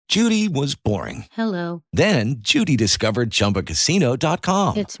Judy was boring. Hello. Then Judy discovered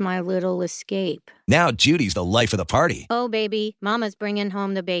ChumbaCasino.com. It's my little escape. Now Judy's the life of the party. Oh, baby, mama's bringing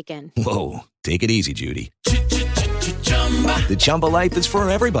home the bacon. Whoa, take it easy, Judy. The Chumba life is for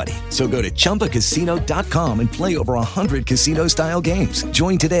everybody. So go to ChumbaCasino.com and play over 100 casino-style games.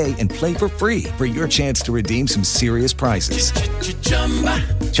 Join today and play for free for your chance to redeem some serious prizes.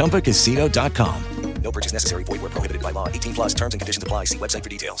 ChumbaCasino.com. No purchase necessary. Void where prohibited by law. 18 plus terms and conditions apply. See website for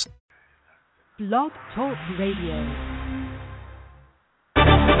details. Blog Talk Radio.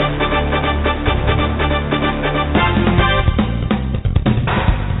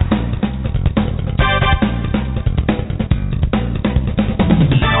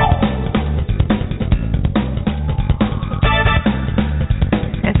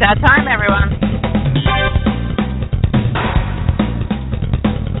 It's that time, everyone.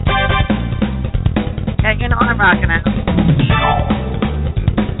 Yeah, you know I'm rocking it.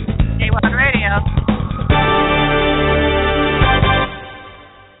 A1 Radio.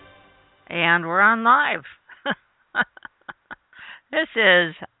 And we're on live. This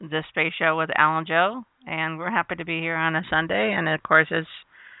is the Space Show with Al and Joe, and we're happy to be here on a Sunday. And of course, it's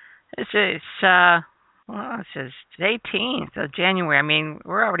the 18th of January. I mean,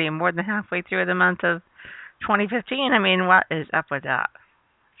 we're already more than halfway through the month of 2015. I mean, what is up with that?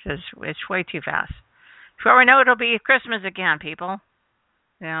 It's way too fast. Before we know it, it'll be Christmas again, people.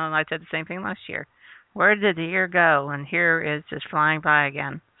 You know, I said the same thing last year. Where did the year go? And here is just flying by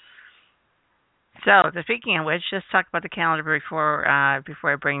again. So, speaking of which, let's talk about the calendar before I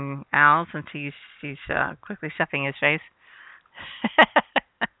bring Al, since he's quickly stuffing his face.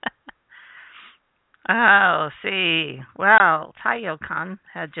 Oh, see. Well, TaiyoCon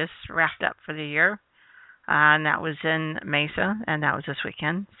had just wrapped up for the year, and that was in Mesa, and that was this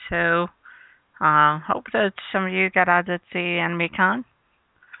weekend. So, hope that some of you got out at the Anime Con.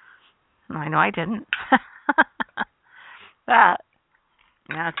 I know I didn't. But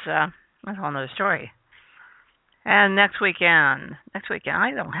that's a whole nother story. And next weekend,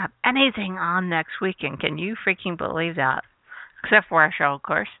 I don't have anything on next weekend. Can you freaking believe that? Except for our show, of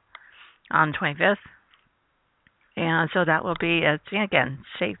course, on the 25th. And so that will be, again,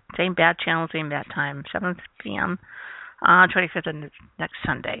 same bad channel, same bad time, 7 p.m. on 25th of next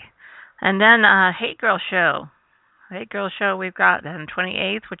Sunday. And then Hate Girl Show. Hate Girl Show we've got on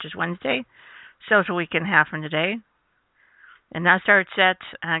 28th, which is Wednesday. So it's a week and a half from today. And that starts at,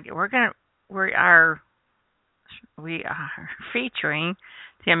 we are featuring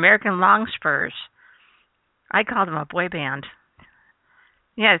the American Longspurs. I call them a boy band.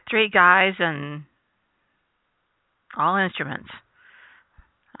 Yeah, 3 guys and all instruments.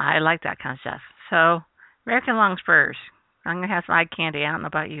 I like that kind of stuff. So, American Longspurs. I'm going to have some eye candy. I don't know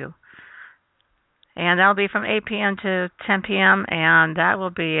about you. And that'll be from 8 p.m. to 10 p.m. And that will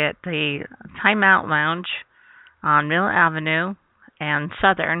be at the Time Out Lounge on Mill Avenue and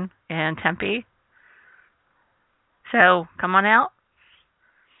Southern in Tempe. So, come on out.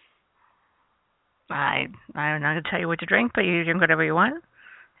 I'm not going to tell you what to drink, but you drink whatever you want.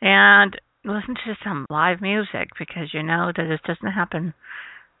 And listen to some live music, because you know that this doesn't happen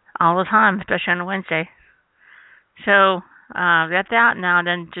all the time, especially on a Wednesday. So, got that. Now,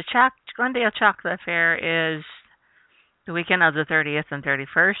 then, the Glendale Chocolate Fair is the weekend of the 30th and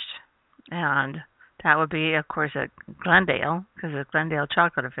 31st. And that would be, of course, at Glendale, because it's Glendale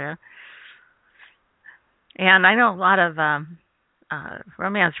Chocolate Affair. And I know a lot of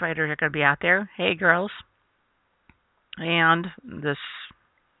romance writers are going to be out there. Hey, girls. And this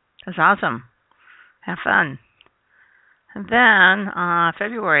is awesome. Have fun. And then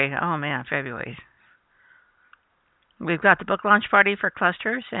February. Oh, man, February. We've got the book launch party for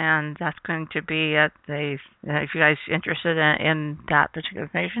Clusters, and that's going to be at if you guys are interested in that particular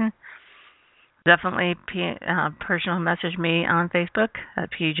information, definitely personal message me on Facebook at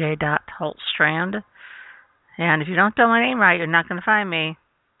pj.hultstrand. And if you don't spell my name right, you're not going to find me.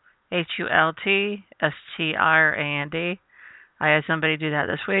 Hultstrand. I had somebody do that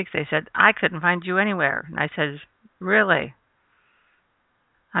this week. They said, I couldn't find you anywhere. And I said, really?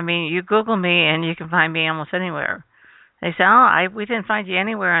 I mean, you Google me and you can find me almost anywhere. They said, we didn't find you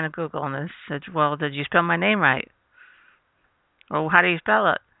anywhere on Google. And I said, well, did you spell my name right? Well, how do you spell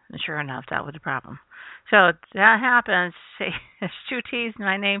it? And sure enough, that was the problem. So that happens. See, it's 2 T's in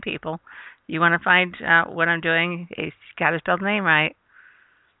my name, people. You want to find out what I'm doing, you got to spell the name right.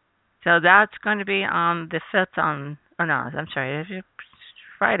 So that's going to be on the 5th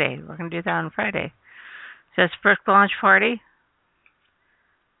Friday. We're going to do that on Friday. So it's first launch party.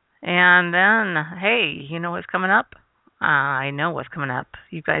 And then, hey, you know what's coming up? I know what's coming up.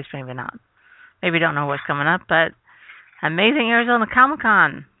 You guys maybe not. Maybe don't know what's coming up, but Amazing Arizona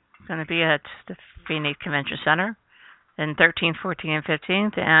Comic-Con. going to be at the Phoenix Convention Center in 13th, 14th, and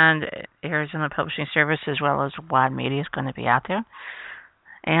 15th, and Arizona Publishing Service as well as Wad Media is going to be out there.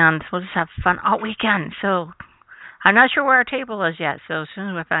 And we'll just have fun all weekend. So I'm not sure where our table is yet, so as soon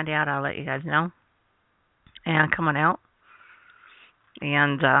as I find out, I'll let you guys know. And come on out.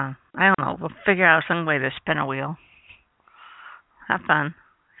 And I don't know, we'll figure out some way to spin a wheel. Have fun.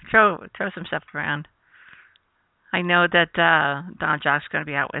 Throw some stuff around. I know that Don Jacques is going to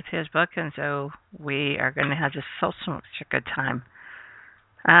be out with his book, and so we are going to have just such a good time.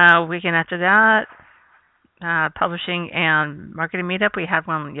 Weekend after that, publishing and marketing meetup. We had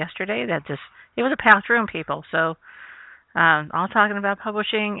one yesterday it was a packed room, people. So all talking about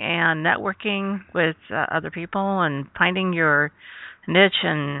publishing and networking with other people and finding your niche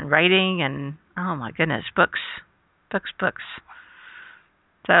and writing and, oh my goodness, books.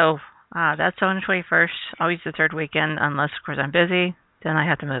 So that's on the 21st, always the third weekend, unless, of course, I'm busy. Then I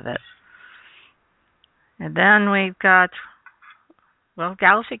have to move it. And then we've got,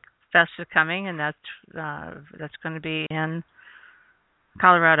 Galaxy Fest is coming, and that's going to be in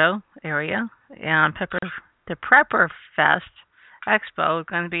Colorado area. And the Prepper Fest Expo is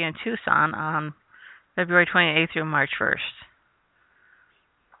going to be in Tucson on February 28th through March 1st.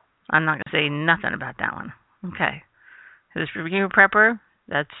 I'm not going to say nothing about that one. Okay. This review Prepper,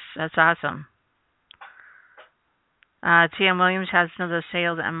 that's awesome. T.M. Williams has another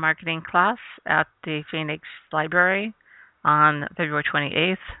sales and marketing class at the Phoenix Library on February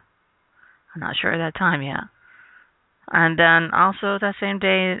 28th. I'm not sure of that time yet. And then also that same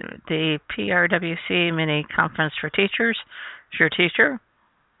day, the PRWC mini conference for teachers. If you're a teacher,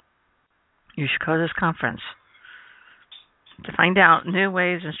 you should go to this conference to find out new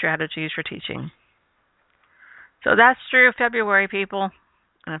ways and strategies for teaching. So that's through February, people.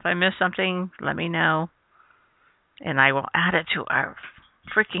 And if I miss something, let me know. And I will add it to our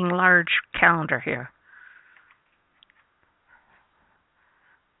freaking large calendar here.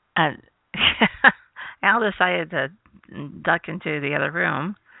 And Al decided to duck into the other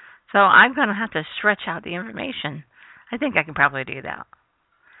room. So I'm going to have to stretch out the information. I think I can probably do that.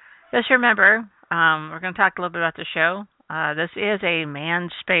 Just remember, we're going to talk a little bit about the show. This is a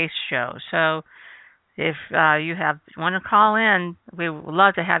manned space show. So if you want to call in, we would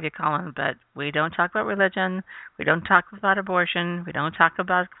love to have you call in, but we don't talk about religion, we don't talk about abortion, we don't talk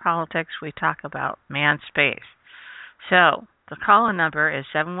about politics, we talk about manned space. So the call-in number is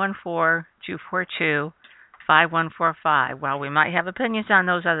 714-242-5145. While we might have opinions on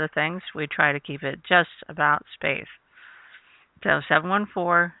those other things, we try to keep it just about space. So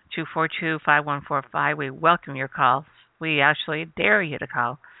 714-242-5145, we welcome your calls. We actually dare you to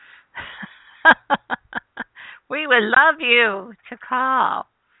call. We would love you to call.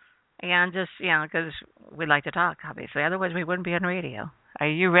 And just, because we like to talk, obviously. Otherwise, we wouldn't be on radio. Are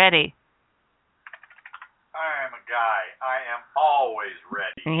you ready? I am a guy. I am always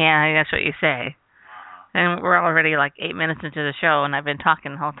ready. Yeah, that's what you say. And we're already like 8 minutes into the show, and I've been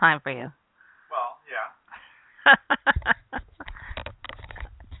talking the whole time for you. Well, yeah.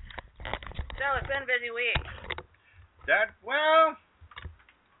 So it's been a busy week.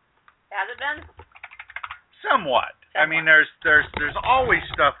 Has it been? Somewhat. I mean, there's always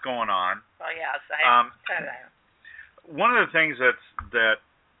stuff going on. Well, yes. One of the things that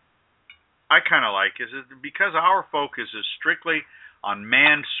I kind of like is because our focus is strictly on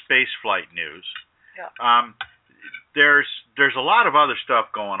manned spaceflight news. Yeah. There's a lot of other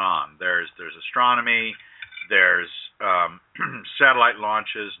stuff going on. There's astronomy. There's satellite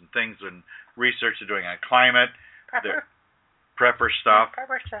launches and things and research they're doing on climate. Prepper stuff.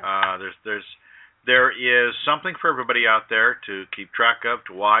 There is something for everybody out there to keep track of,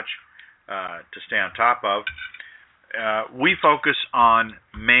 to watch, to stay on top of. We focus on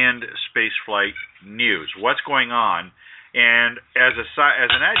manned spaceflight news, what's going on, and as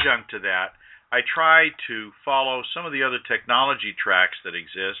an adjunct to that, I try to follow some of the other technology tracks that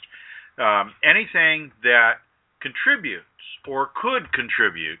exist. Anything that contributes or could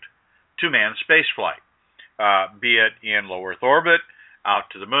contribute to manned spaceflight, be it in low Earth orbit, out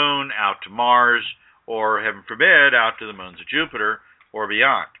to the moon, out to Mars, or, heaven forbid, out to the moons of Jupiter or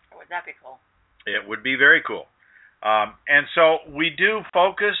beyond. Would that be cool? It would be very cool. And so we do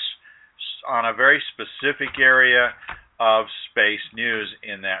focus on a very specific area of space news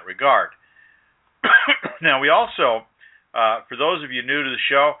in that regard. Now, we also, for those of you new to the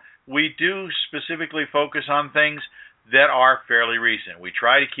show, we do specifically focus on things that are fairly recent. We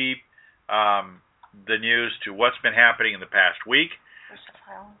try to keep the news to what's been happening in the past week. What's the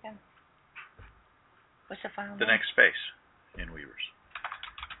file again? What's the file? The next space in Weavers.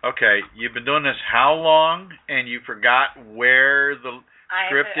 Okay, you've been doing this how long, and you forgot where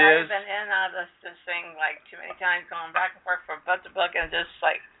script I've is. been in and out of this thing like too many times, going back and forth from book to book, and just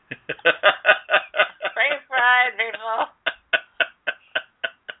like brain fried, people.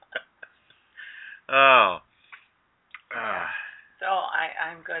 Oh. So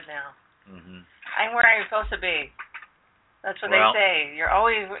I'm good now. Mhm. I'm where I'm supposed to be. That's what Well, they say. You're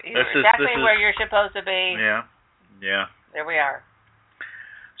this exactly is, where you're supposed to be. Yeah. Yeah. There we are.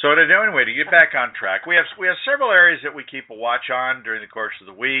 So anyway, to get back on track, we have several areas that we keep a watch on during the course of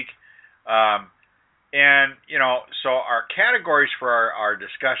the week, and so our categories for our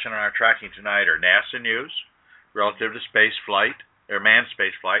discussion and our tracking tonight are NASA news relative to space flight or manned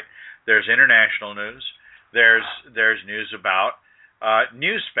space flight. There's international news. There's news about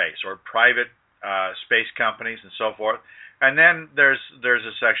new space or private space companies and so forth, and then there's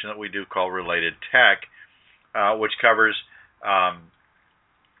a section that we do call related tech, which covers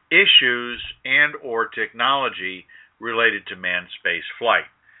issues and or technology related to manned space flight.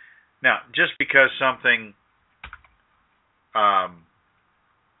 Now, just because something,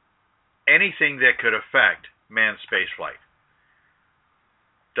 anything that could affect manned space flight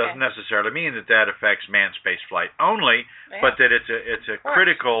doesn't necessarily mean that affects manned space flight only, but that it's a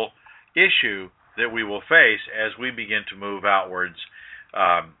critical issue that we will face as we begin to move outwards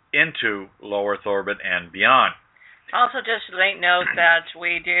into low Earth orbit and beyond. Also, just to note that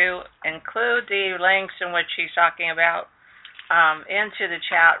we do include the links in which she's talking about into the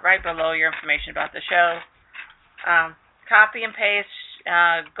chat right below your information about the show. Copy and paste,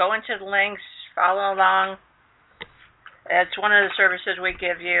 go into the links, follow along. It's one of the services we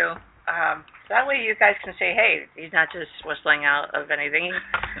give you. That way you guys can say, hey, he's not just whistling out of anything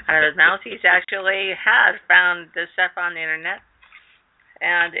out of his mouth. He's actually has found this stuff on the internet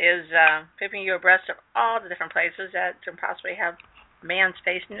and is keeping you abreast of all the different places that can possibly have manned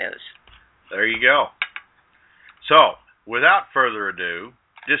space news. There you go. So, without further ado,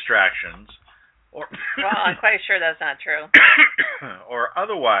 distractions, or well, I'm quite sure that's not true, or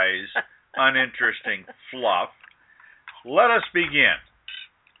otherwise uninteresting fluff, let us begin.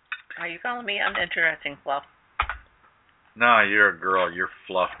 Are you calling me uninteresting fluff? No, you're a girl. You're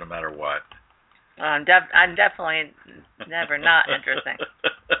fluff no matter what. I'm definitely never not interesting.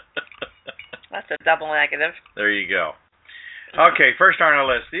 That's a double negative. There you go. Okay, first on our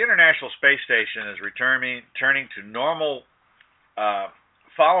list, the International Space Station is returning to normal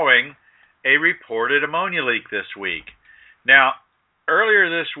following a reported ammonia leak this week. Now, earlier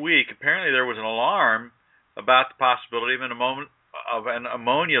this week, apparently there was an alarm about the possibility of an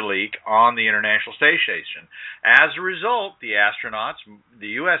ammonia leak on the International Space Station. As a result, the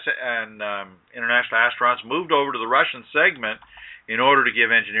U.S. and international astronauts moved over to the Russian segment in order to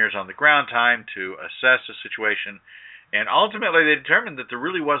give engineers on the ground time to assess the situation, and ultimately they determined that there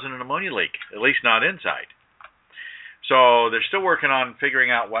really wasn't an ammonia leak, at least not inside. So they're still working on figuring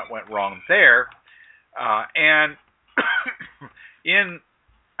out what went wrong there, and in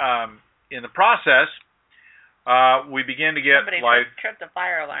the process, we begin to get Somebody tripped a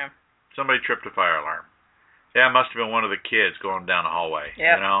fire alarm. Somebody tripped a fire alarm. Yeah, it must have been one of the kids going down the hallway.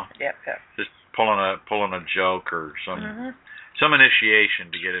 Yep. You know, Yep. just pulling a joke or some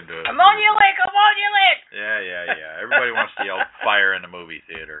initiation to get into it. Ammonia leak! Ammonia leak! Yeah. Everybody wants to yell fire in the movie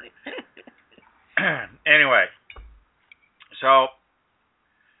theater. Anyway, so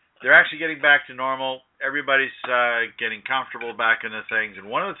they're actually getting back to normal. Everybody's getting comfortable back into things, and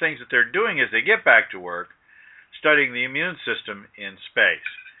one of the things that they're doing is they get back to work studying the immune system in space.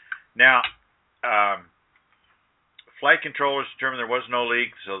 Now, flight controllers determined there was no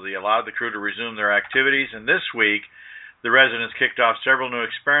leak, so they allowed the crew to resume their activities. And this week, the residents kicked off several new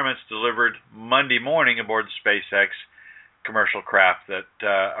experiments delivered Monday morning aboard the SpaceX commercial craft that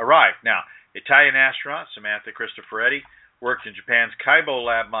arrived. Now, Italian astronaut Samantha Cristoforetti worked in Japan's Kaibo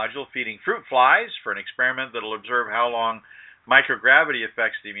lab module feeding fruit flies for an experiment that will observe how long microgravity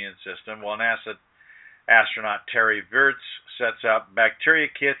affects the immune system, while NASA astronaut Terry Virts sets up bacteria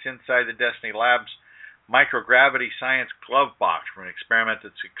kits inside the Destiny Labs microgravity science glove box for an experiment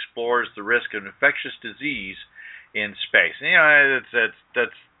that explores the risk of infectious disease in space. And, you know,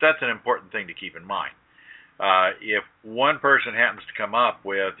 that's an important thing to keep in mind. If one person happens to come up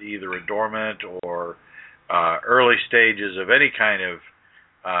with either a dormant or early stages of any kind of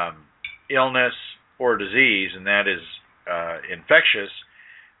illness or disease, and that is infectious,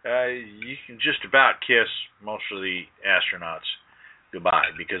 you can just about kiss most of the astronauts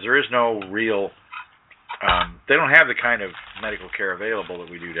goodbye, because there is no real, they don't have the kind of medical care available that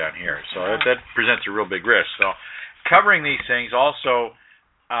we do down here. So that presents a real big risk. So covering these things also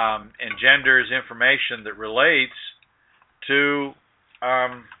engenders information that relates to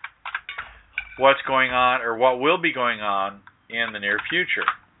what's going on, or what will be going on, in the near future.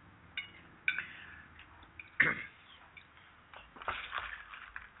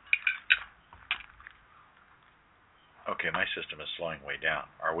 Okay, my system is slowing way down.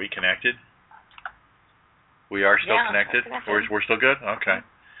 Are we connected? We are still connected? We're still good? Okay.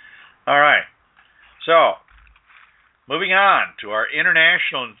 All right. So, moving on to our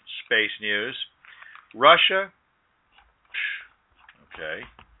international space news. Russia. Okay.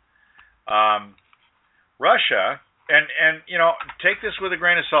 Russia, and you know, take this with a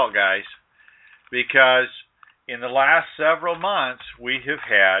grain of salt, guys, because in the last several months we have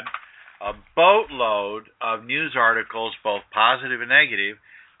had a boatload of news articles, both positive and negative,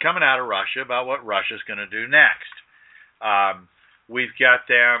 coming out of Russia about what Russia's going to do next. We've got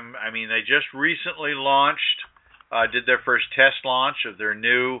them, I mean, they just recently launched, did their first test launch of their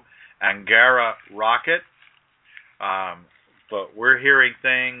new Angara rocket. But we're hearing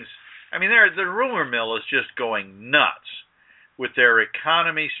things, I mean, the rumor mill is just going nuts with their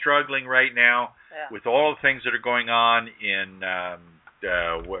economy struggling right now, with all the things that are going on in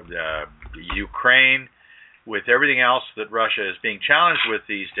Ukraine, with everything else that Russia is being challenged with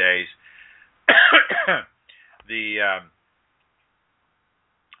these days. The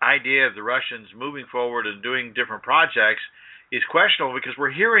idea of the Russians moving forward and doing different projects is questionable because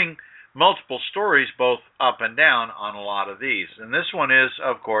we're hearing multiple stories both up and down on a lot of these. And this one is,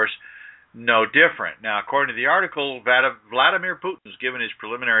 of course, no different. Now, according to the article, Vladimir Putin has given his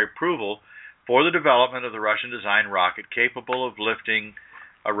preliminary approval for the development of the Russian-designed rocket capable of lifting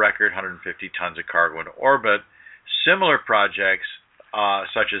a record 150 tons of cargo into orbit. Similar projects,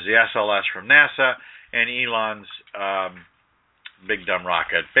 such as the SLS from NASA and Elon's Big Dumb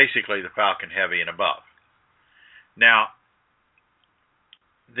rocket, basically the Falcon Heavy and above. Now,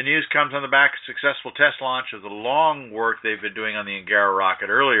 the news comes on the back of successful test launch of the long work they've been doing on the Angara rocket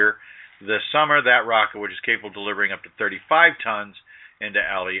earlier this summer. That rocket, which is capable of delivering up to 35 tons into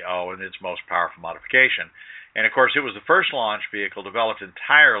LEO in its most powerful modification. And, of course, it was the first launch vehicle developed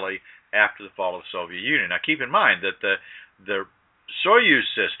entirely after the fall of the Soviet Union. Now, keep in mind that the Soyuz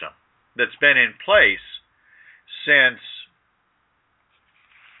system that's been in place since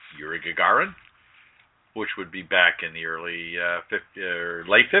Yuri Gagarin, which would be back in the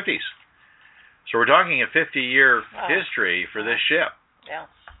late 50s. So we're talking a 50-year history for this ship. Yeah.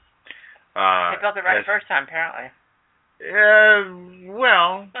 They built it right the first time, apparently.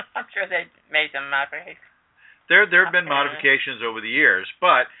 Well, I'm sure they made some modifications. There have been modifications over the years,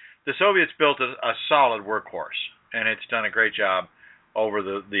 but the Soviets built a solid workhorse, and it's done a great job over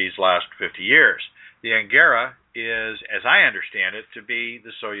these last 50 years. The Angara is, as I understand it, to be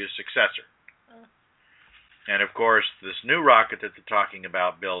the Soyuz successor. And, of course, this new rocket that they're talking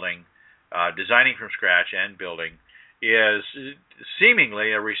about building, designing from scratch and building, is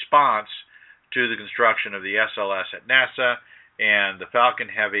seemingly a response to the construction of the SLS at NASA and the Falcon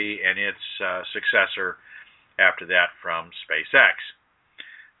Heavy and its successor after that from SpaceX.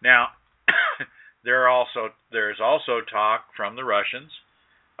 Now, there's also talk from the Russians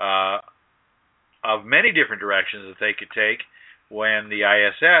of many different directions that they could take when the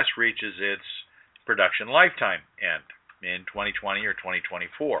ISS reaches its production lifetime end in 2020 or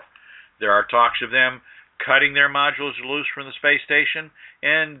 2024. There are talks of them cutting their modules loose from the space station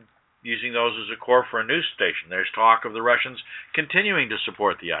and using those as a core for a new station. There's talk of the Russians continuing to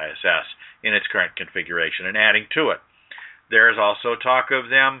support the ISS in its current configuration and adding to it. There's also talk of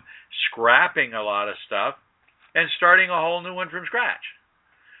them scrapping a lot of stuff and starting a whole new one from scratch.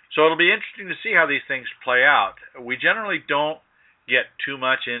 So it'll be interesting to see how these things play out. We generally don't get too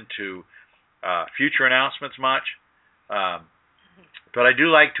much into future announcements much, but I do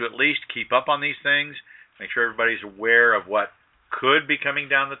like to at least keep up on these things, make sure everybody's aware of what could be coming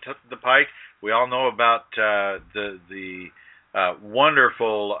down the pike. We all know about the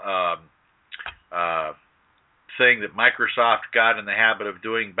wonderful thing that Microsoft got in the habit of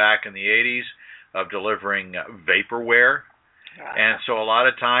doing back in the 80s of delivering vaporware. And so a lot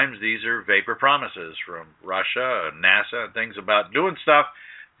of times these are vapor promises from Russia and NASA and things about doing stuff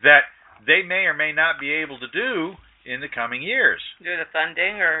that they may or may not be able to do in the coming years. Due to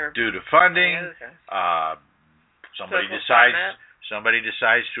funding or? Due to funding. Somebody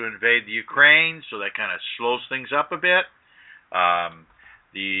decides to invade the Ukraine, so that kind of slows things up a bit.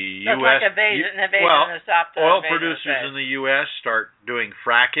 The so U.S. Like oil producers in the U.S. start doing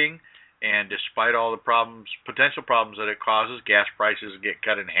fracking, and despite all the potential problems that it causes, gas prices get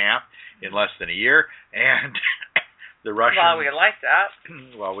cut in half in less than a year, and the Russians. Well, we like that.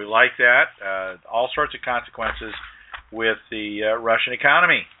 Well, we like that. All sorts of consequences with the Russian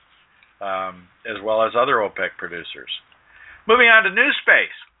economy, as well as other OPEC producers. Moving on to new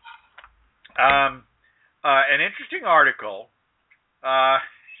space. An interesting article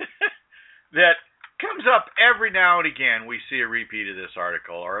that comes up every now and again. We see a repeat of this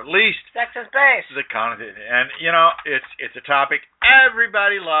article, or at least sex and space. The content, and it's a topic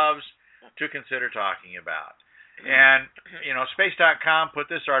everybody loves to consider talking about. And space.com put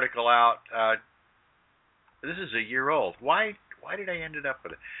this article out. This is a year old. Why did I end up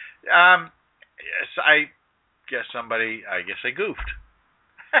with it? I guess I goofed.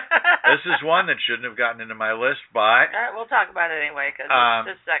 This is one that shouldn't have gotten into my list, but all right, we'll talk about it anyway because it's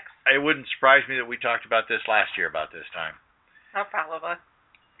just sex. It wouldn't surprise me that we talked about this last year about this time. Oh, probably.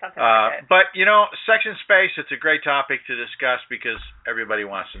 Something like that. But sex in space, it's a great topic to discuss because everybody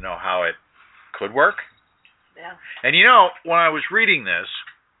wants to know how it could work. Yeah. And when I was reading this,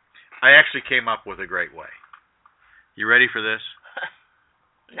 I actually came up with a great way. You ready for this?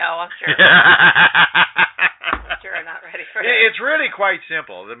 No, I'm sure. I'm sure I'm not ready for this. It's really quite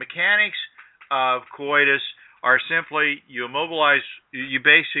simple. The mechanics of coitus are simply you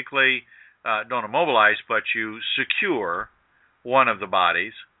basically don't immobilize, but you secure one of the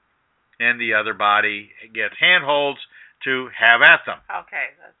bodies, and the other body gets handholds to have at them.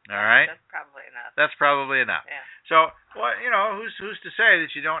 Okay. All right. That's probably enough. That's probably enough. Yeah. So, who's to say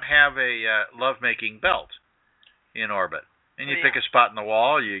that you don't have a lovemaking belt in orbit? And you pick a spot in the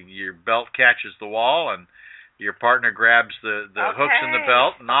wall, your belt catches the wall, and your partner grabs the hooks in the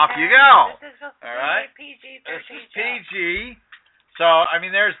belt, and off you go. This is supposed to all right? be PG-13. This is PG. So,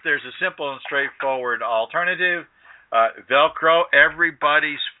 there's a simple and straightforward alternative. Velcro,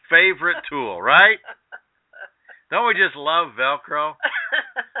 everybody's favorite tool, right? Don't we just love Velcro?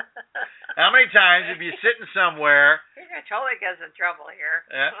 How many times have you sitting somewhere? You're going to totally get us in trouble here.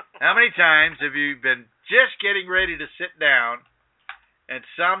 How many times have you been just getting ready to sit down and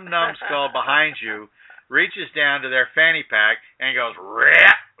some numbskull behind you reaches down to their fanny pack and goes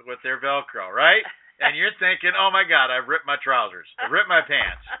rap with their Velcro, right? And you're thinking, oh my God, I've ripped my trousers, I've ripped my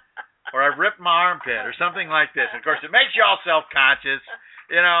pants, or I've ripped my armpit, or something like this. And of course, it makes you all self-conscious,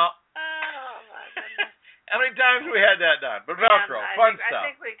 Oh my goodness. How many times have we had that done? But Velcro, fun stuff.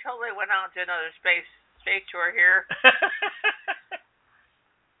 I think we totally went out to another space tour here.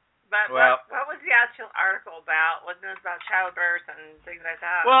 But what was the actual article about? Wasn't it about childbirth and things like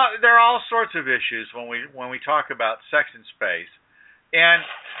that? Well, there are all sorts of issues when we talk about sex in space, and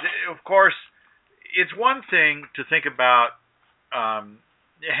of course, it's one thing to think about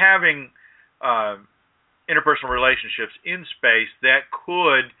having interpersonal relationships in space that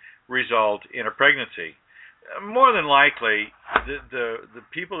could result in a pregnancy. More than likely, the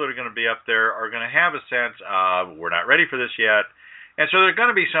people that are going to be up there are going to have a sense of we're not ready for this yet. And so there are going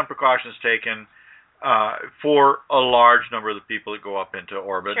to be some precautions taken for a large number of the people that go up into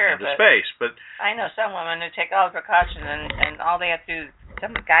orbit and into space. But I know some women who take all the precautions and all they have to do is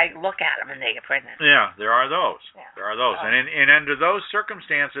some guy look at them and they get pregnant. Yeah, there are those. Yeah. There are those. Oh. And under those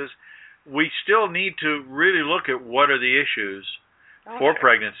circumstances, we still need to really look at what are the issues for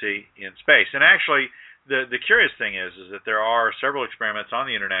pregnancy in space. And actually, the curious thing is that there are several experiments on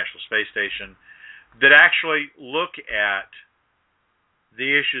the International Space Station that actually look at the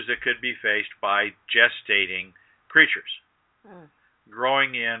issues that could be faced by gestating creatures,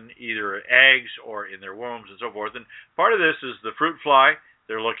 growing in either eggs or in their wombs and so forth. And part of this is the fruit fly.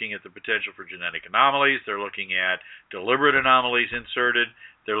 They're looking at the potential for genetic anomalies. They're looking at deliberate anomalies inserted.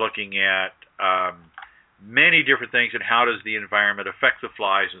 They're looking at many different things and how does the environment affect the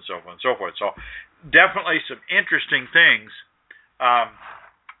flies and so on and so forth. So definitely some interesting things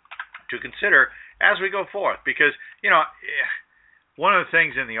to consider as we go forth, because one of the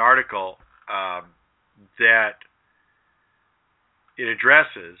things in the article that it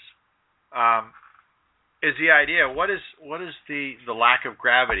addresses is the idea: what is the lack of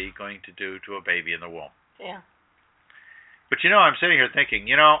gravity going to do to a baby in the womb? Yeah. But I'm sitting here thinking,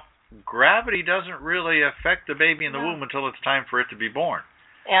 gravity doesn't really affect the baby in the womb until it's time for it to be born.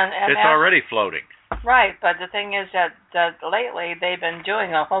 And it's already floating. Right, but the thing is that lately they've been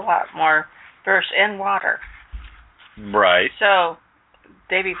doing a whole lot more births in water. Right. So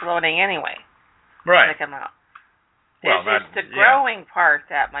they be floating anyway. Right. When they come out. Well, it's the growing part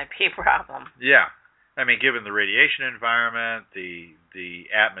that might be a problem. Yeah. Given the radiation environment, the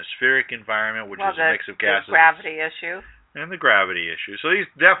atmospheric environment, which is a mix of gases. The gravity issue. And the gravity issue. So these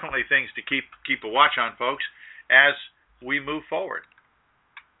definitely things to keep a watch on, folks, as we move forward.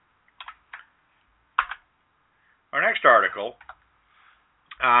 Our next article,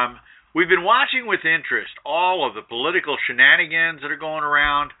 we've been watching with interest all of the political shenanigans that are going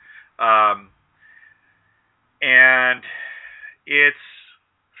around, and it's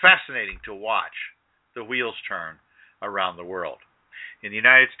fascinating to watch the wheels turn around the world. In the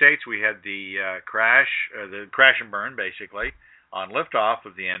United States, we had the crash and burn, basically, on liftoff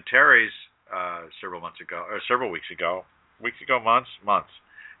of the Antares several weeks ago, a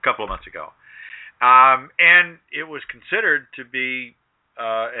couple of months ago. And it was considered to be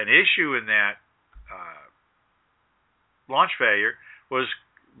an issue in that launch failure was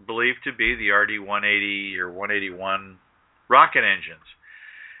believed to be the RD-180 or 181 rocket engines.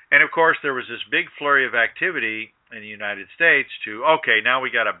 And, of course, there was this big flurry of activity in the United States now we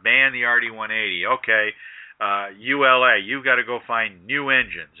got to ban the RD-180. Okay, ULA, you've got to go find new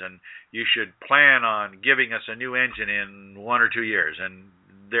engines, and you should plan on giving us a new engine in 1 or 2 years. And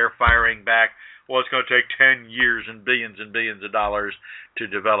they're firing back, well, it's going to take 10 years and billions of dollars to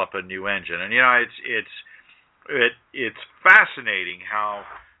develop a new engine. And, it's fascinating how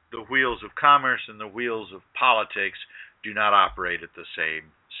the wheels of commerce and the wheels of politics do not operate at the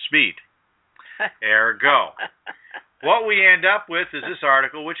same speed. Ergo, what we end up with is this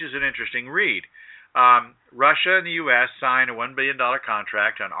article, which is an interesting read. Russia and the U.S. sign a $1 billion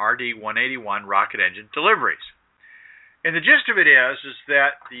contract on RD-181 rocket engine deliveries. And the gist of it is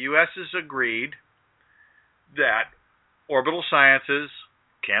that the U.S. has agreed that Orbital Sciences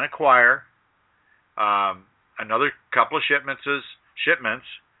can acquire another couple of shipments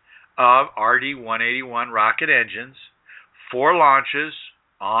of RD-181 rocket engines for launches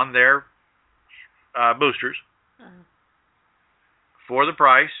on their boosters for the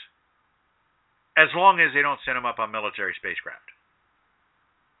price, as long as they don't send them up on military spacecraft.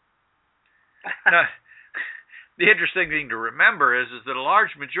 Now, the interesting thing to remember is that a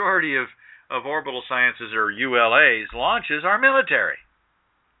large majority of Orbital Sciences, or ULA's, launches are military.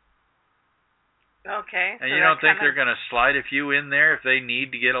 Okay. And you don't think they're going to slide a few in there if they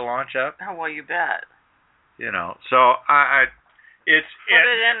need to get a launch up? Oh, well, you bet. So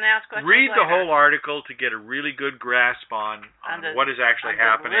read the whole article to get a really good grasp on what is actually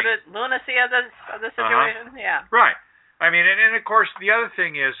happening. The lunacy of the situation, yeah. Right. I mean, and of course, the other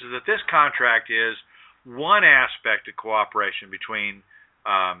thing is that this contract is one aspect of cooperation between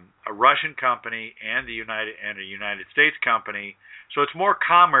a Russian company and a United States company. So it's more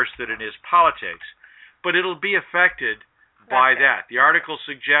commerce than it is politics, but it'll be affected by that. The article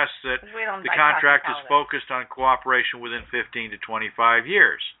suggests that the contract is focused on cooperation within 15 to 25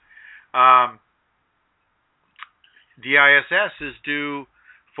 years. The ISS is due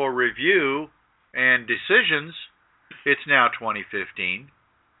for review and decisions. It's now 2015.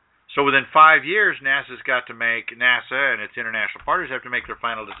 So within 5 years, NASA and its international partners have to make their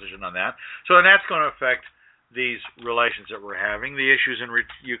final decision on that. So then that's going to affect these relations that we're having. The issues in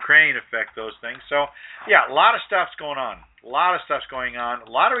Ukraine affect those things. So, yeah, a lot of stuff's going on. A lot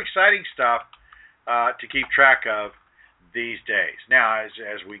of exciting stuff to keep track of these days. Now,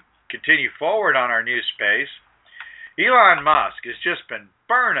 as we continue forward on our new space, Elon Musk has just been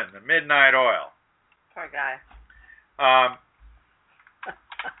burning the midnight oil. Poor guy.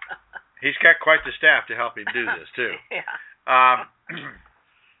 He's got quite the staff to help him do this, too. Yeah.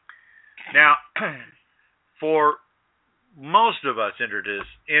 Now, for most of us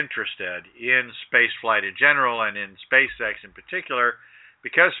interested in space flight in general and in SpaceX in particular,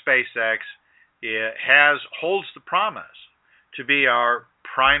 because SpaceX holds the promise to be our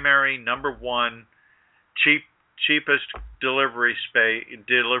primary number one cheapest delivery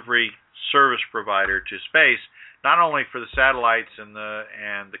service provider to space, not only for the satellites and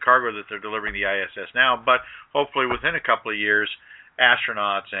the cargo that they're delivering the ISS now, but hopefully within a couple of years,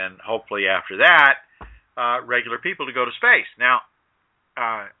 astronauts, and hopefully after that, regular people to go to space. Now,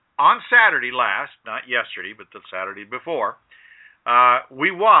 on Saturday last, not yesterday, but the Saturday before,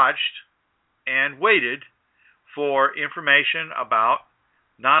 we watched and waited for information about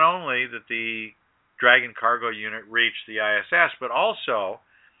not only that the Dragon cargo unit reached the ISS, but also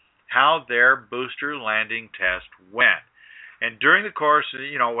how their booster landing test went. And during the course,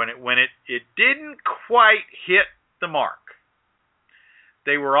 when it didn't quite hit the mark,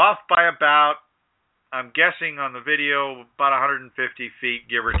 they were off by about, I'm guessing on the video, about 150 feet,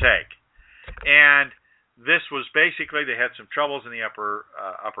 give or take. And this was basically, they had some troubles in the upper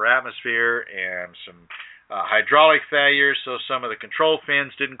atmosphere and some hydraulic failures, so some of the control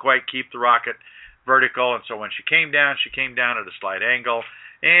fins didn't quite keep the rocket vertical, and so when she came down at a slight angle,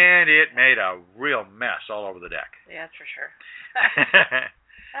 and it made a real mess all over the deck. Yeah, that's for sure.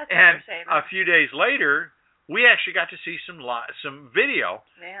 And a few days later, we actually got to see some video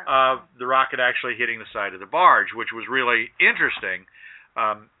of the rocket actually hitting the side of the barge, which was really interesting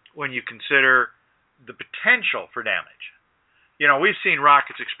when you consider the potential for damage. We've seen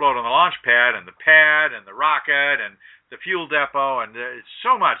rockets explode on the launch pad and the rocket and the fuel depot, and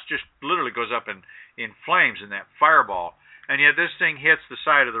so much just literally goes up in flames in that fireball. And yet this thing hits the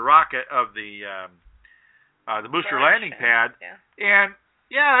side of the rocket, of the the booster landing pad, and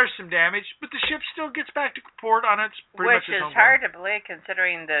there's some damage, but the ship still gets back to port on its pretty much its own. Which is hard to believe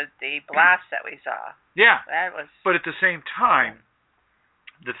considering the blast that we saw. Yeah, that was. But at the same time,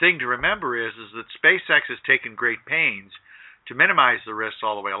 the thing to remember is that SpaceX has taken great pains to minimize the risks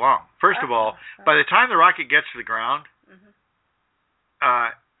all the way along. First of all, by the time the rocket gets to the ground,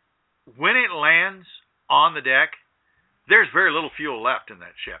 when it lands on the deck, there's very little fuel left in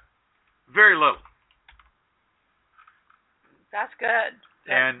that ship. Very little. That's good.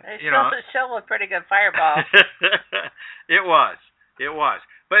 And it still a pretty good fireball. It was,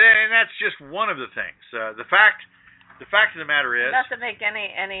 but that's just one of the things. The fact of the matter is, not to make any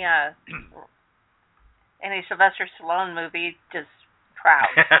Sylvester Stallone movie just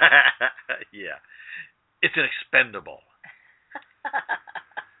proud. Yeah, it's an expendable.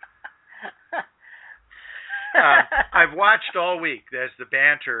 I've watched all week as the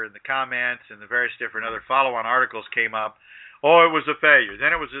banter and the comments and the various different other follow-on articles came up. Oh, it was a failure.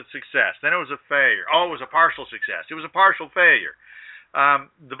 Then it was a success. Then it was a failure. Oh, it was a partial success. It was a partial failure.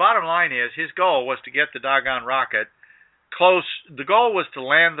 The bottom line is his goal was to get the doggone rocket close. The goal was to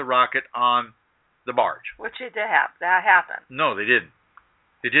land the rocket on the barge. Which it did happen. That happened. No, they didn't.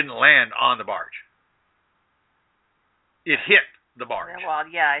 It didn't land on the barge. It hit the barge. Well,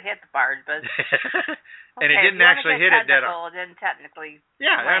 yeah, it hit the barge, but and it didn't actually hit it dead on. It didn't technically.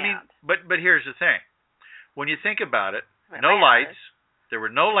 Yeah, land. I mean, but here's the thing. When you think about it, no lights. There were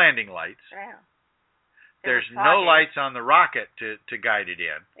no landing lights. Yeah. There's no lights on the rocket to guide it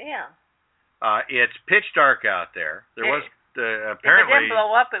in. Yeah. It's pitch dark out there. There was apparently. If it didn't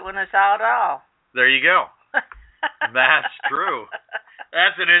blow up, it wouldn't have saw it all. There you go. That's true.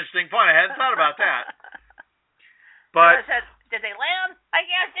 That's an interesting point. I hadn't thought about that. But I said, did they land? I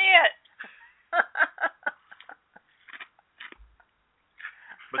can't see it.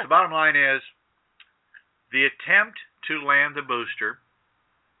 But the bottom line is, the attempt to land the booster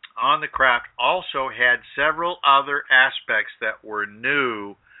on the craft also had several other aspects that were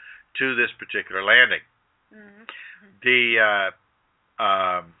new to this particular landing. The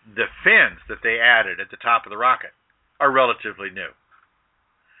fins that they added at the top of the rocket are relatively new.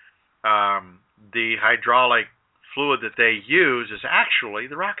 The hydraulic fluid that they use is actually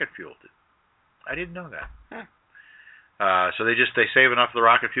the rocket fuel. I didn't know that. So they save enough of the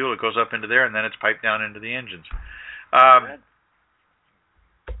rocket fuel, it goes up into there, and then it's piped down into the engines. And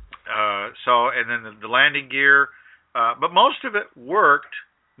then the landing gear, but most of it worked.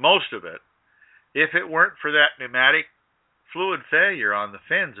 Most of it, if it weren't for that pneumatic fluid failure on the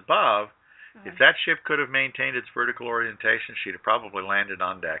fins above, if that ship could have maintained its vertical orientation, she'd have probably landed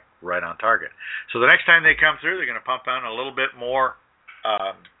on deck right on target. So the next time they come through, they're going to pump on a little bit more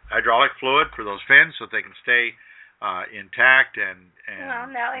hydraulic fluid for those fins so that they can stay intact and well,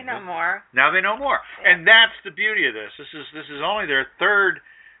 now they know more. Now they know more. Yeah. And that's the beauty of this. This is only their third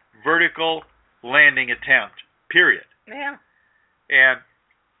vertical landing attempt, period. Yeah. And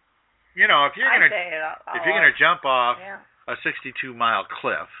if you're gonna jump off a 62-mile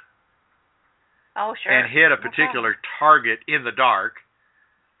cliff and hit a particular target in the dark,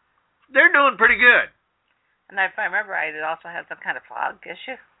 they're doing pretty good. And if I remember right, it also had some kind of fog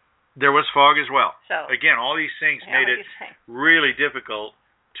issue. There was fog as well. So again, all these things made it really difficult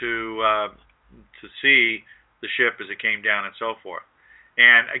to see the ship as it came down and so forth.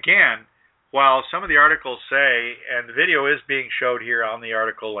 And again, while some of the articles say, and the video is being showed here on the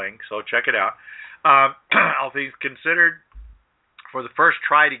article link, so check it out, all things considered, for the first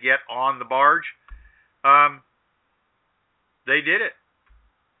try to get on the barge, they did it.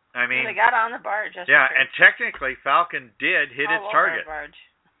 I mean, they got on the barge. And technically, Falcon did hit its target.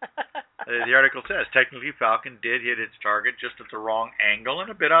 The article says, technically, Falcon did hit its target just at the wrong angle and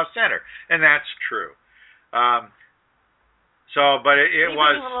a bit off center. And that's true. But it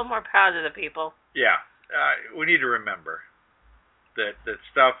was a little more proud of the people. Yeah. We need to remember that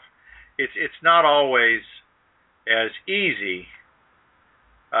stuff, it's not always as easy.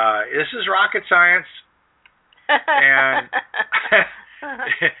 This is rocket science. And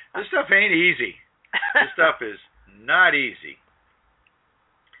this stuff ain't easy. This stuff is not easy.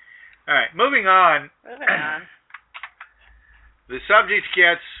 All right, moving on. The subject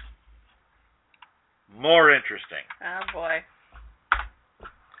gets more interesting. Oh, boy.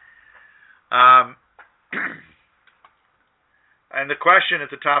 And the question at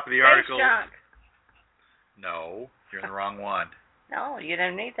the top of the article... Jacques. No, you're in the wrong one. No, you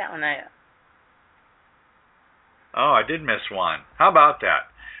didn't need that one. Oh, I did miss one. How about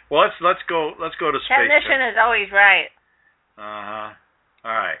that? Well, let's go to space. Technician is always right. Uh-huh.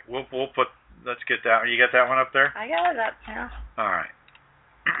 All right. Let's get that. You got that one up there? I got it up now. All right.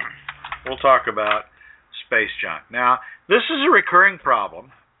 We'll talk about space junk. Now, this is a recurring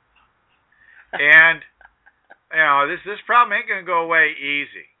problem, and this problem ain't going to go away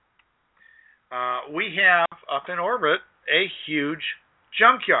easy. We have up in orbit a huge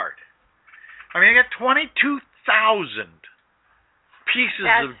junkyard. I mean, I got 22,000 pieces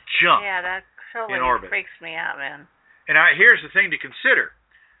of junk that totally in orbit. Freaks me out, man. And here's the thing to consider.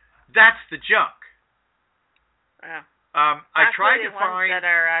 That's the junk. Yeah. I tried to find find that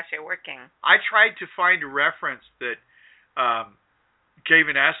are actually working. I tried to find a reference that gave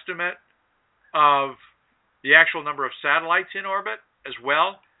an estimate of the actual number of satellites in orbit as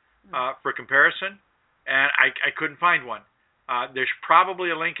well for comparison, and I couldn't find one. There's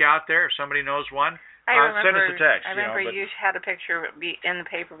probably a link out there if somebody knows one. Send us a text. I remember you had a picture in the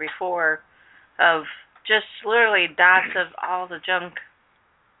paper before of just literally dots of all the junk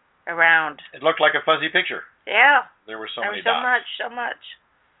around. It looked like a fuzzy picture. Yeah. There were so there many was dots. So much.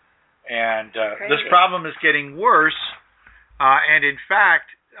 And this problem is getting worse. And in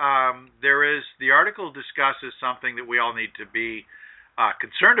fact, the article discusses something that we all need to be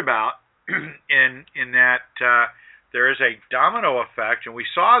concerned about in that there is a domino effect. And we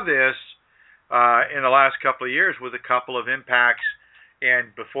saw this in the last couple of years with a couple of impacts.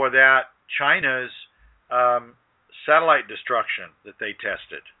 And before that, China's satellite destruction that they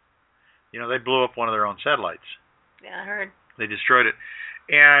tested. They blew up one of their own satellites. Yeah, I heard. They destroyed it.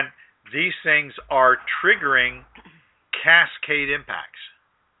 And these things are triggering cascade impacts.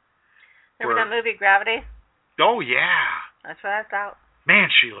 Remember that movie Gravity? Oh, yeah. That's what I thought. Man,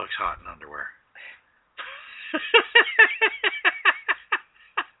 she looks hot in underwear.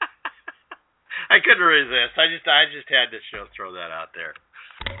 I couldn't resist. I just had to throw that out there.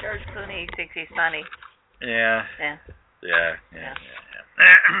 George Clooney thinks he's funny. Yeah. Yeah.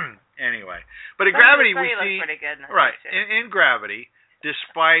 Anyway, but in Gravity we see pretty good right in Gravity,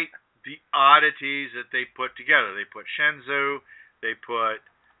 despite the oddities that they put together, they put Shenzhou, they put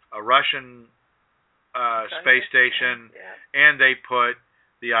a Russian space station, and they put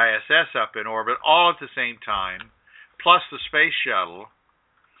the ISS up in orbit all at the same time, plus the space shuttle.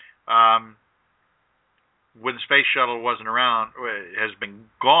 When the space shuttle wasn't around, it has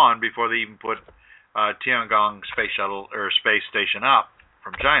been gone before they even put Tiangong space shuttle or space station up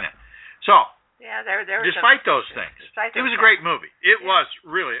from China. So, despite those things, it was a great movie. It was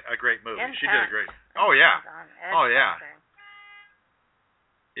really a great movie. She did a great. Oh yeah. Oh yeah.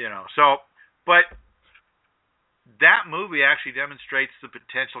 But that movie actually demonstrates the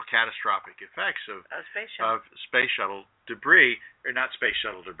potential catastrophic effects of space shuttle debris, or not space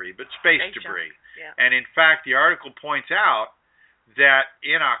shuttle debris, but space debris. Yeah. And in fact, the article points out that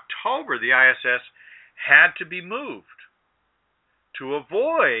in October the ISS had to be moved to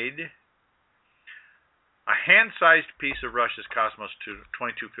avoid a hand-sized piece of Russia's Cosmos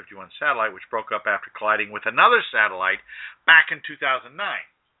 2251 satellite, which broke up after colliding with another satellite back in 2009.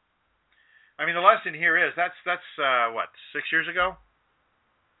 I mean, the lesson here is that's 6 years ago?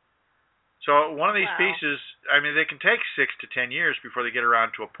 So one of these pieces, I mean, they can take 6 to 10 years before they get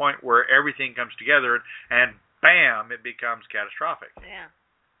around to a point where everything comes together and bam, it becomes catastrophic. Yeah.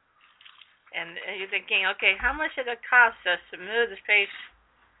 And you're thinking, okay, how much did it cost us to move the space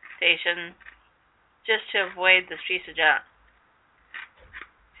station just to avoid this piece of junk?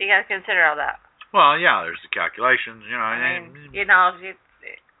 So you got to consider all that. Well, yeah, there's the calculations,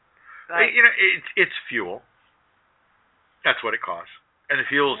 it's fuel. That's what it costs. And the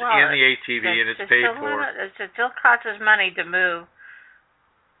fuel's in the ATV and it's paid for. It still costs us money to move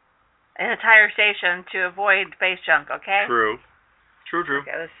an entire station to avoid space junk, okay? True.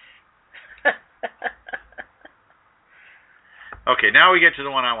 Okay, okay, now we get to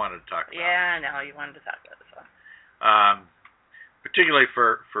the one I wanted to talk about. Yeah, I know. You wanted to talk about this one. Particularly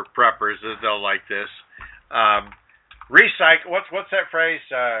for preppers, they'll like this. Recycle. What's that phrase?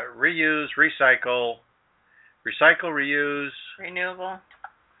 Reuse, recycle, reuse. Renewable.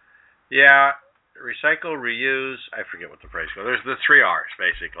 Yeah, recycle, reuse. I forget what the phrase goes. There's the 3 R's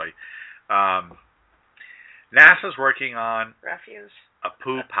basically. NASA's working on refuse. A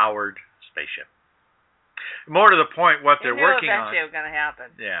poo-powered spaceship. More to the point, what they're working on. Eventually it's going to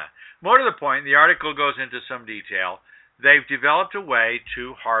happen. Yeah. More to the point, the article goes into some detail. They've developed a way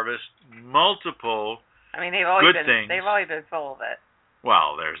to harvest multiple they've always things. They've always been full of it.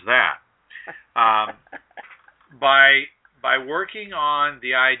 Well, there's that. By working on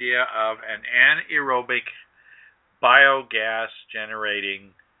the idea of an anaerobic biogas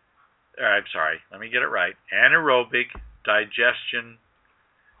generating. I'm sorry. Let me get it right. Anaerobic digestion.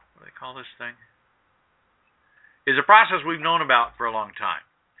 What do they call this thing? Is a process we've known about for a long time.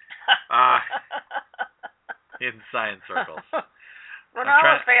 In science circles. When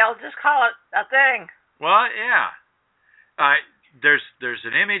all failed, just call it a thing. Well, yeah. There's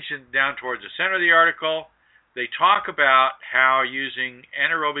an image down towards the center of the article. They talk about how using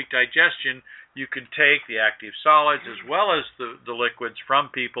anaerobic digestion, you can take the active solids as well as the liquids from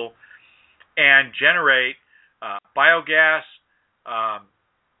people and generate biogas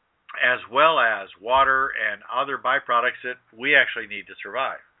as well as water and other byproducts that we actually need to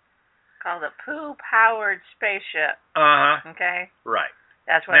survive. Called a poo-powered spaceship. Okay? Right.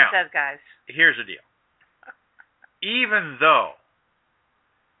 That's what now, it says, guys. Here's the deal. Even though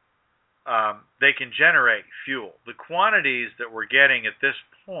they can generate fuel, the quantities that we're getting at this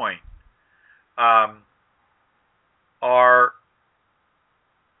point are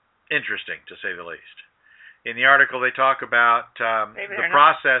interesting, to say the least. In the article, they talk about the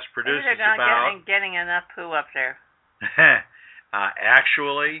process produces maybe they're not about getting enough poo up there.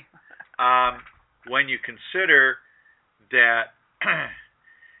 Actually, when you consider that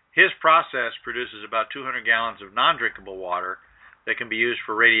his process produces about 200 gallons of non-drinkable water that can be used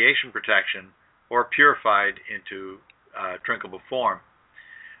for radiation protection or purified into drinkable form.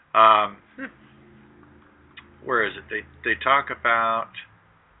 Where is it? They talk about.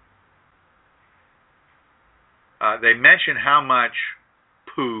 They mention how much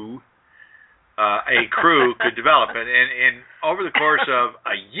poo a crew could develop, and over the course of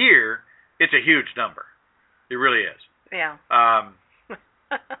a year, it's a huge number. It really is. Yeah.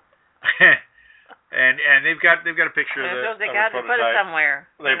 And they've got a picture of They got to put it somewhere.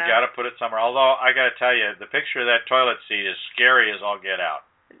 They've got to put it somewhere. Although I got to tell you, the picture of that toilet seat is scary as all get out.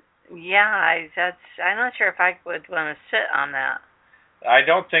 Yeah, I'm not sure if I would want to sit on that. I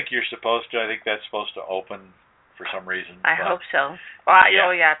don't think you're supposed to. I think that's supposed to open for some reason. I hope so. Well, yeah.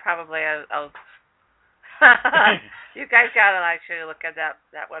 Oh yeah, probably. I'll you guys got to actually look at that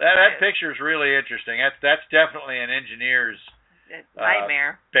website. That picture is really interesting. That's definitely an engineer's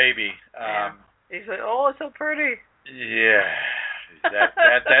nightmare. Baby. Yeah. He's like, oh, it's so pretty. Yeah.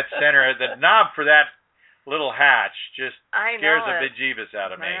 That center, the knob for that little hatch just scares the bejeebus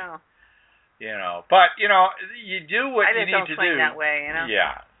out of me. I know. You know, but you do what you need to do. I just don't swing that way,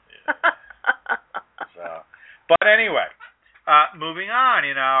 Yeah. So, but anyway, moving on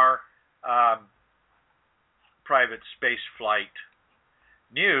in our private space flight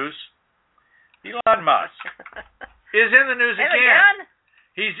news, Elon Musk is in the news again.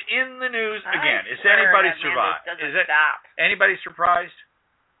 He's in the news again. Is anybody surprised? Anybody surprised?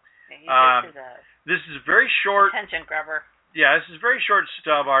 This is a very short. Attention grabber. Yeah, this is a very short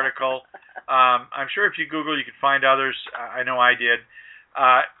stub article. I'm sure if you Google, you can find others. I know I did.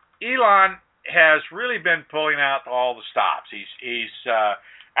 Elon has really been pulling out all the stops. He's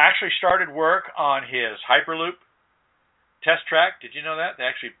actually started work on his Hyperloop test track. Did you know that? They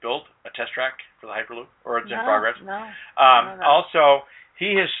actually built a test track for the Hyperloop, or it's in progress. No. Also,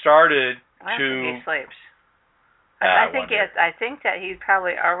 he has started I to. Think he sleeps. I think that he's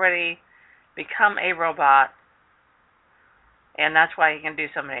probably already become a robot, and that's why he can do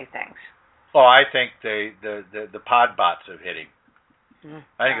so many things. Oh, I think the pod bots have hit him.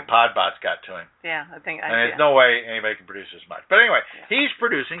 I think the pod bots got to him. Yeah, I think. And there's no way anybody can produce as much. But anyway, he's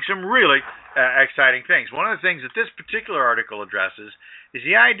producing some really exciting things. One of the things that this particular article addresses is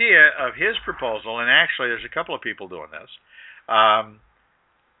the idea of his proposal, and actually there's a couple of people doing this.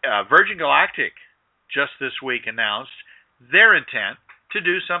 Virgin Galactic just this week announced their intent to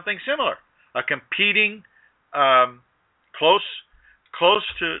do something similar, a competing close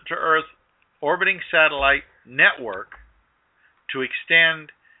to Earth orbiting satellite network to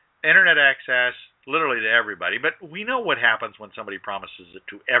extend internet access literally to everybody. But we know what happens when somebody promises it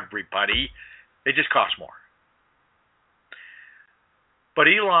to everybody. It just costs more. But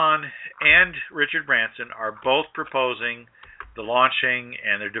Elon and Richard Branson are both proposing the launching,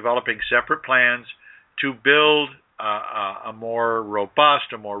 and they're developing separate plans to build a more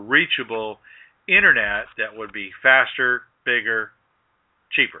robust, a more reachable internet that would be faster, bigger,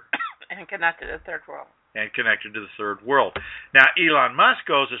 cheaper. And connected to the third world. Now, Elon Musk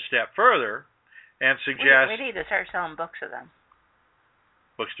goes a step further and suggests... We need to start selling books to them.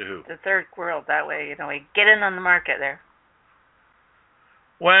 Books to who? The third world. That way, we get in on the market there.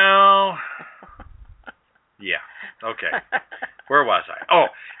 Well... Yeah. Okay. Where was I? Oh,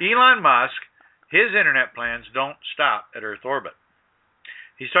 Elon Musk, his internet plans don't stop at Earth orbit.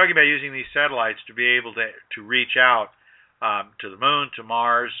 He's talking about using these satellites to be able to reach out to the moon, to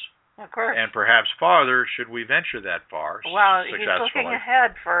Mars, of course, and perhaps farther should we venture that far. Well, he's looking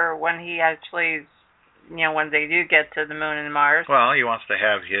ahead for when he actually, when they do get to the moon and Mars. Well, he wants to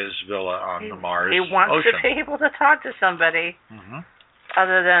have his villa on the Mars He wants ocean. to be able to talk to somebody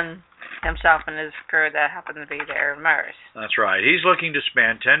other than himself and his crew that happen to be there on Mars. That's right. He's looking to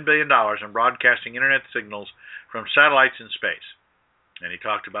spend $10 billion on broadcasting internet signals from satellites in space. And he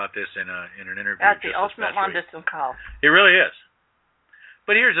talked about this in an interview. That's the ultimate long-distance call. It really is.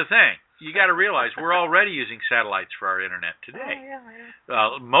 But here's the thing. You got to realize we're already using satellites for our internet today.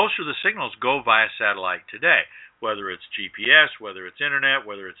 Most of the signals go via satellite today, whether it's GPS, whether it's internet,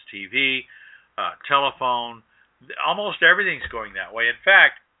 whether it's TV, telephone. Almost everything's going that way. In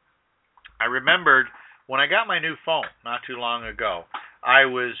fact, I remembered when I got my new phone not too long ago, I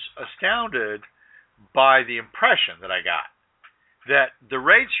was astounded by the impression that I got that the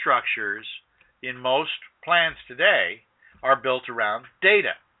rate structures in most plans today are built around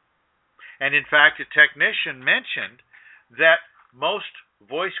data. And in fact, a technician mentioned that most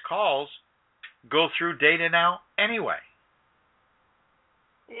voice calls go through data now anyway.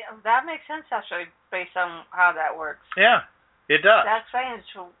 Yeah, that makes sense actually, based on how that works. Yeah, it does. That explains,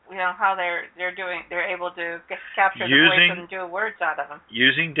 how they're able to capture the voice and do words out of them.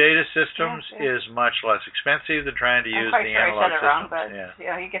 Using data systems is much less expensive than trying to use the analog systems. I'm quite sure I said it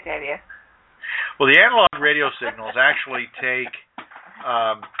wrong, but you get the idea. Well, the analog radio signals actually take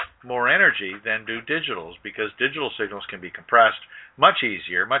more energy than do digitals, because digital signals can be compressed much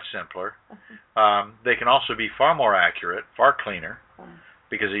easier, much simpler. They can also be far more accurate, far cleaner,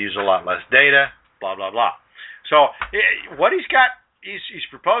 because they use a lot less data, blah, blah, blah. So what he's got, he's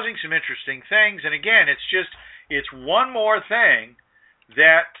proposing some interesting things, and again, it's one more thing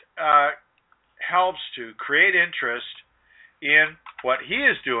that helps to create interest in what he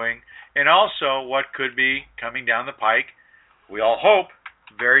is doing, and also what could be coming down the pike, we all hope,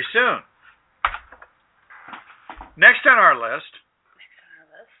 very soon. Next on our list,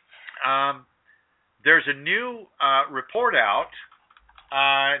 there's a new report out.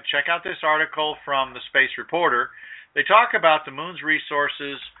 Check out this article from the Space Reporter. They talk about the moon's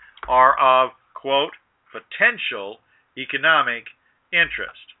resources are of, quote, potential economic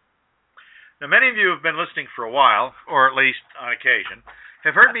interest. Now, many of you have been listening for a while, or at least on occasion,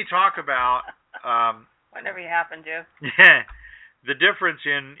 have heard me talk about whenever you happen to. The difference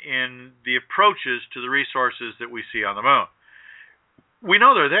in the approaches to the resources that we see on the moon. We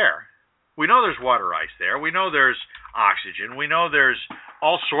know they're there. We know there's water ice there. We know there's oxygen. We know there's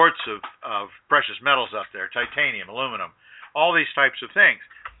all sorts of precious metals up there, titanium, aluminum, all these types of things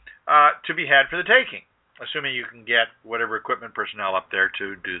to be had for the taking, assuming you can get whatever equipment personnel up there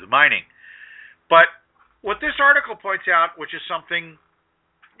to do the mining. But what this article points out, which is something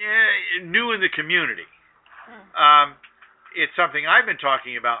new in the community, it's something I've been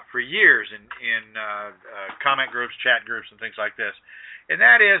talking about for years in comment groups, chat groups, and things like this, and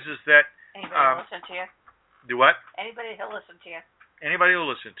that is that anybody will listen to you. Do what? Anybody who'll listen to you. Anybody will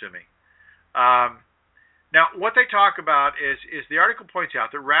listen to me. Now, what they talk about is the article points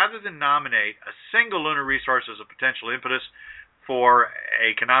out that rather than nominate a single lunar resource as a potential impetus for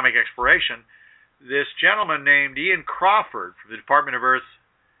economic exploration, this gentleman named Ian Crawford from the Department of Earth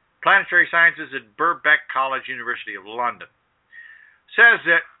Planetary Sciences at Birkbeck College, University of London, says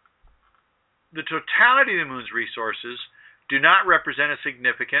that the totality of the moon's resources do not represent a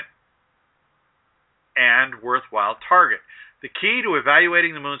significant and worthwhile target. The key to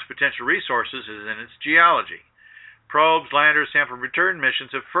evaluating the moon's potential resources is in its geology. Probes, landers, sample return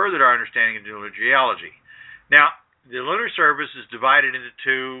missions have furthered our understanding of lunar geology. Now, the lunar surface is divided into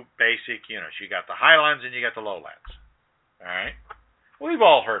two basic units. You got the highlands and you got the lowlands. All right? We've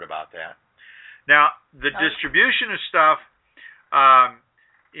all heard about that. Now, the distribution of stuff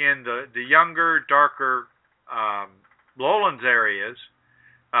in the younger, darker lowlands areas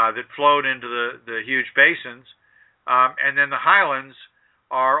that flowed into the huge basins, and then the highlands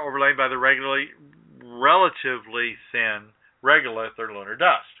are overlaid by the relatively thin regolith or lunar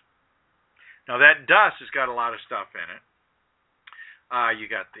dust. Now, that dust has got a lot of stuff in it. You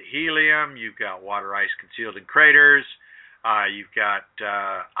got the helium, you've got water ice concealed in craters, you've got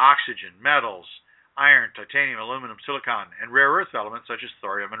oxygen, metals, iron, titanium, aluminum, silicon, and rare earth elements such as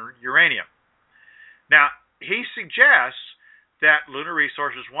thorium and uranium. Now, he suggests that lunar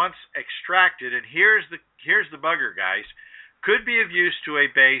resources, once extracted, and here's the bugger, guys, could be of use to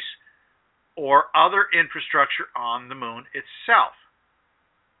a base or other infrastructure on the moon itself.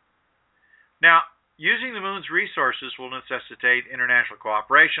 Now, using the moon's resources will necessitate international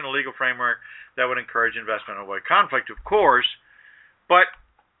cooperation, a legal framework that would encourage investment and avoid conflict, of course, but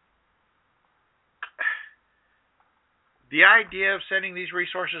the idea of sending these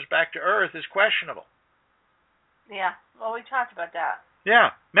resources back to Earth is questionable. Yeah, well, we talked about that. Yeah,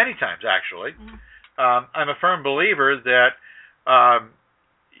 many times, actually. Mm-hmm. I'm a firm believer that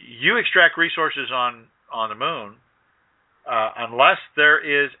you extract resources on the moon, unless there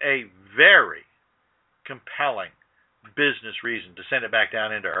is a very compelling business reason to send it back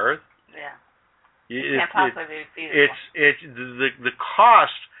down into Earth. Yeah. It can't possibly be feasible. The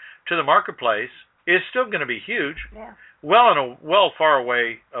cost to the marketplace is still going to be huge. Yeah. Well far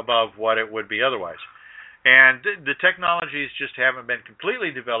away above what it would be otherwise. And the technologies just haven't been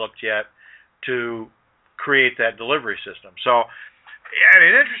completely developed yet to create that delivery system. So, and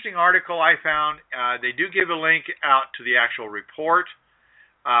an interesting article I found, they do give a link out to the actual report.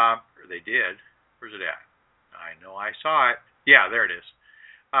 Or they did. Where's it at? I know I saw it. Yeah, there it is.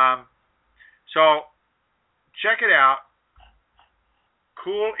 So, check it out.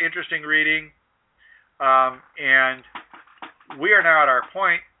 Cool, interesting reading. And we are now at our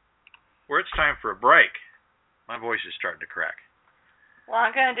point where it's time for a break. My voice is starting to crack. What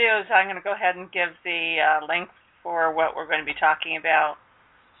I'm going to do is I'm going to go ahead and give the link for what we're going to be talking about.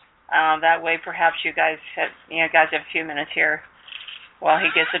 That way, perhaps you guys have a few minutes here while he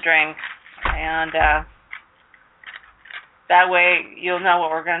gets a drink, and that way you'll know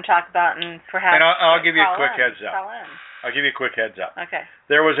what we're going to talk about, and perhaps. And I'll give you a quick heads up. I'll give you a quick heads up. Okay.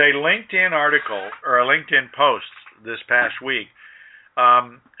 There was a LinkedIn article or a LinkedIn post this past week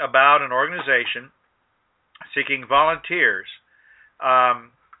about an organization seeking volunteers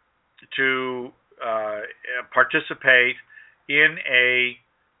to participate in a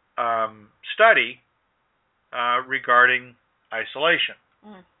study regarding isolation.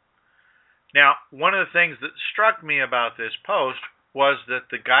 Mm. Now, one of the things that struck me about this post was that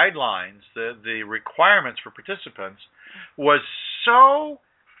the guidelines, the requirements for participants, was so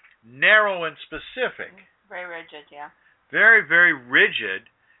narrow and specific. Very rigid, yeah. Very, very rigid.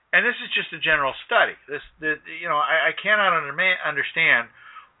 And this is just a general study. I cannot understand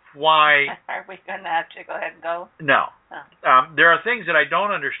why. Are we going to have to go ahead and go? No. Oh. There are things that I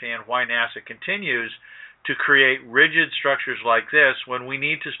don't understand why NASA continues to create rigid structures like this when we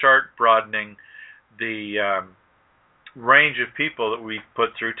need to start broadening the range of people that we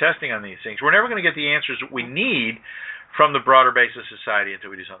put through testing on these things. We're never going to get the answers that we need from the broader base of society until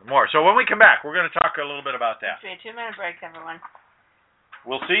we do something more. So when we come back, we're going to talk a little bit about that. It's a 2-minute break, everyone.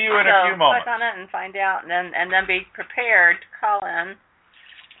 We'll see you in a few moments. Click on it and find out, and then be prepared to call in,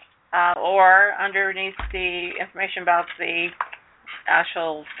 or underneath the information about the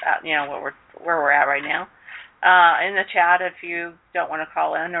actual, where we're at right now, in the chat. If you don't want to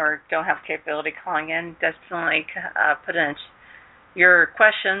call in or don't have capability calling in, definitely put in your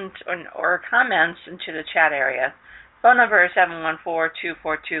questions or comments into the chat area. Phone number is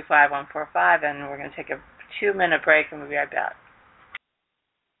 714-242-5145, and we're going to take a 2-minute break, and we'll be right back.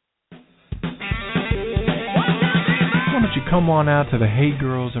 Why don't you come on out to the Hey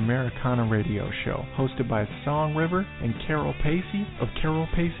Girls Americana radio show, hosted by Song River and Carol Pacey of Carol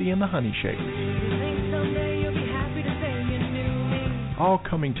Pacey and the Honey Shakers. All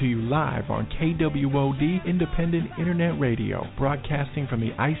coming to you live on KWOD Independent Internet Radio, broadcasting from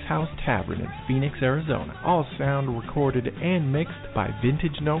the Ice House Tavern in Phoenix, Arizona. All sound recorded and mixed by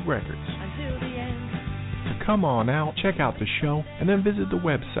Vintage Note Records. Come on out, check out the show, and then visit the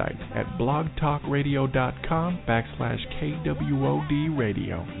website at blogtalkradio.com/KWOD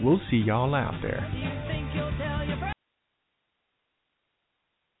radio. We'll see y'all out there.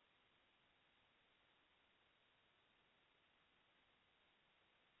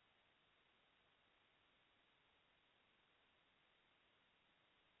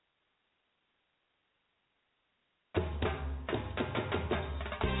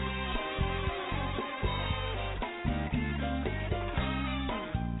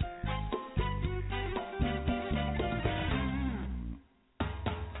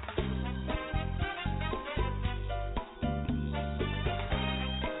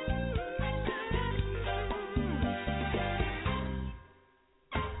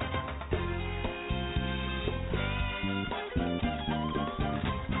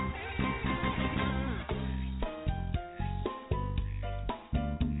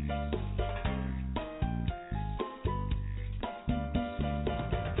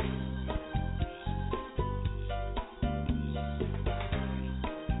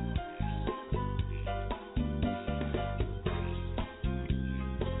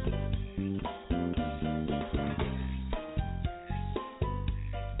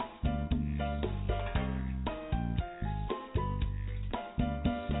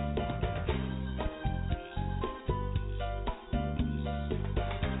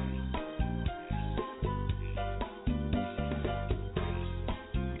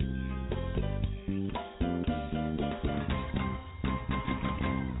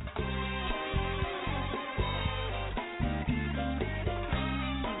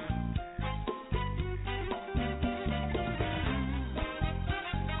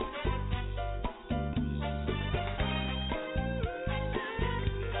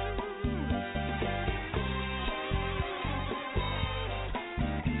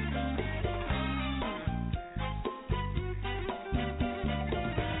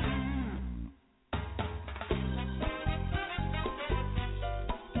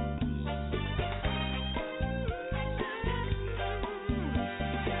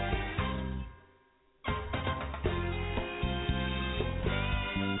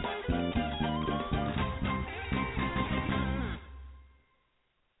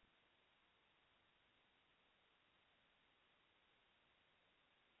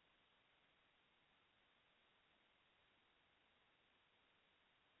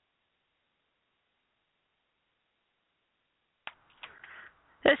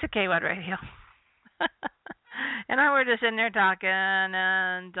 This is KWAD Radio. And I were just in there talking,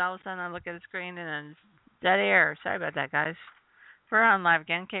 and all of a sudden I look at the screen and it's dead air. Sorry about that, guys. We're on live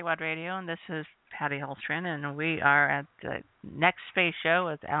again, KWAD Radio, and this is Patty Hultstrand, and we are at the next space show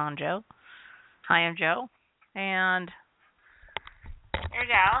with Al and Joe. Hi, I'm Joe. And here's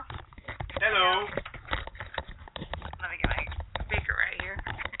Al. Hello. Let me get my speaker right here.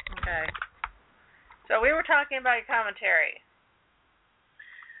 Okay. So we were talking about your commentary.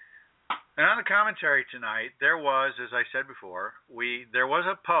 And on the commentary tonight, there was, as I said before, there was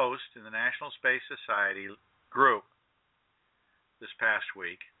a post in the National Space Society group this past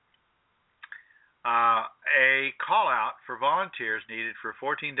week, a call out for volunteers needed for a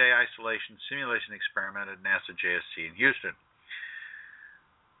 14-day isolation simulation experiment at NASA JSC in Houston.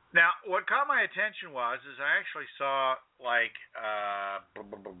 Now, what caught my attention was I actually saw it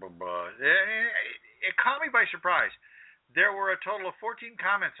caught me by surprise. There were a total of 14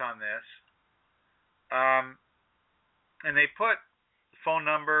 comments on this, and they put the phone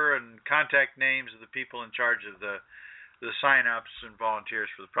number and contact names of the people in charge of the sign-ups and volunteers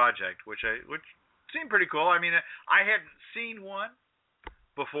for the project, which seemed pretty cool. I mean, I hadn't seen one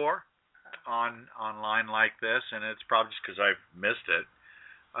before online like this, and it's probably just because I've missed it.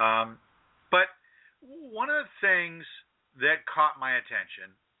 But one of the things that caught my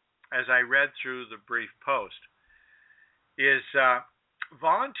attention as I read through the brief post is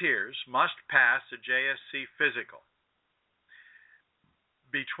volunteers must pass a JSC physical,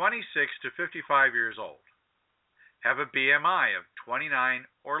 be 26 to 55 years old, have a BMI of 29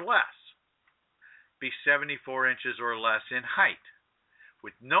 or less, be 74 inches or less in height,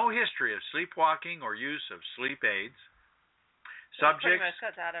 with no history of sleepwalking or use of sleep aids. Subjects, pretty much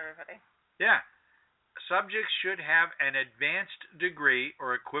cuts out everybody. Yeah. Subjects should have an advanced degree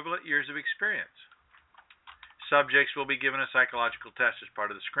or equivalent years of experience. Subjects will be given a psychological test as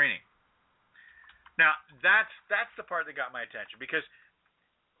part of the screening. Now, that's the part that got my attention, because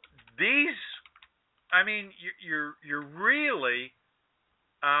these, I mean, you're really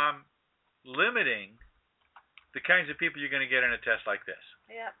limiting the kinds of people you're going to get in a test like this.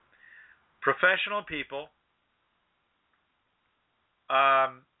 Yeah. Professional people,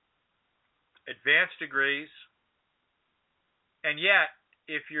 advanced degrees, and yet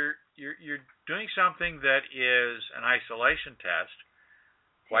if you're doing something that is an isolation test,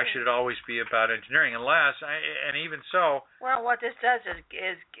 why should it always be about engineering? And even so. Well, what this does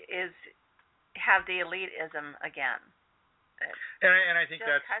is have the elitism again. And I think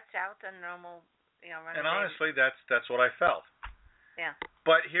that cuts out the normal, and honestly, that's what I felt. Yeah.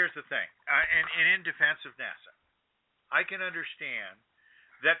 But here's the thing, and in defense of NASA, I can understand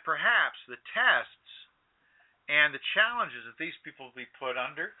that perhaps the tests and the challenges that these people will be put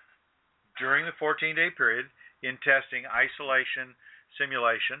under during the 14-day period in testing, isolation,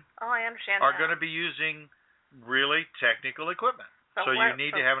 simulation, I understand are going to be using really technical equipment. So you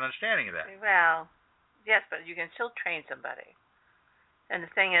need to have an understanding of that. Well, yes, but you can still train somebody. And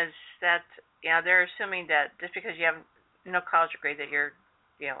the thing is that they're assuming that just because you have no college degree that you're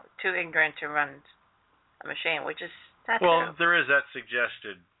too ignorant to run a machine, which is not true. Well, there is that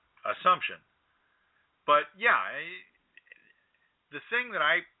suggested assumption. But yeah, the thing that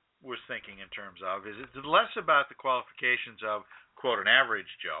I was thinking in terms of is it's less about the qualifications of, quote, an average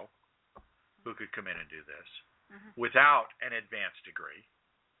Joe who could come in and do this without an advanced degree.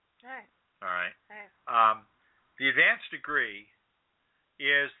 Right. All right. Right. The advanced degree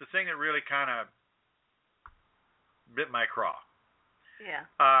is the thing that really kind of bit my craw. Yeah.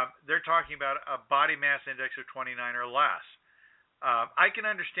 They're talking about a body mass index of 29 or less. I can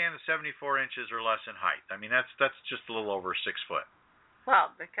understand the 74 inches or less in height. I mean, that's just a little over 6 foot.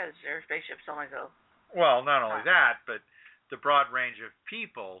 Well, because their spaceships only go. Well, not only that, but the broad range of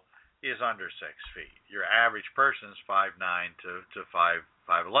people is under 6 feet. Your average person is 5'9" to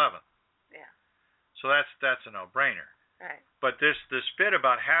 5'11". Yeah. So that's a no-brainer. Right. But this bit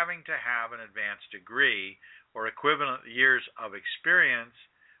about having to have an advanced degree or equivalent years of experience,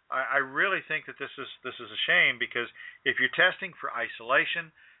 I really think that this is a shame, because if you're testing for isolation,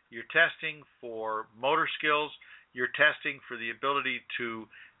 you're testing for motor skills, you're testing for the ability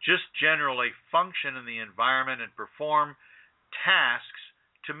to just generally function in the environment and perform tasks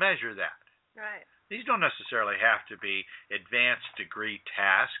to measure that. Right. These don't necessarily have to be advanced degree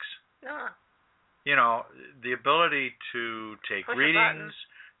tasks. No. The ability to take readings,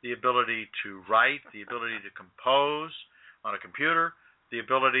 the ability to write, the ability to compose on a computer, the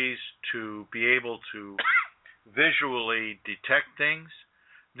abilities to be able to visually detect things.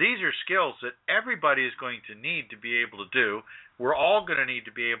 These are skills that everybody is going to need to be able to do. We're all going to need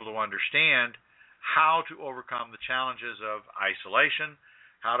to be able to understand how to overcome the challenges of isolation,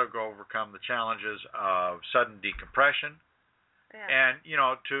 how to overcome the challenges of sudden decompression. Yeah. And,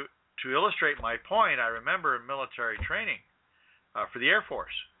 to illustrate my point, I remember in military training for the Air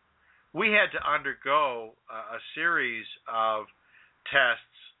Force, we had to undergo a series of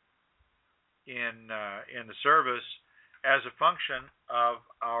tests in the service as a function of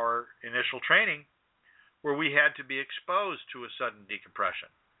our initial training, where we had to be exposed to a sudden decompression.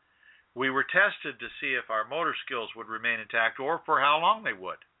 We were tested to see if our motor skills would remain intact or for how long they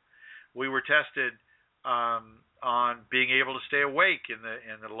would. We were tested on being able to stay awake in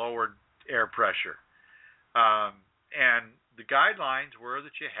the lowered air pressure. And the guidelines were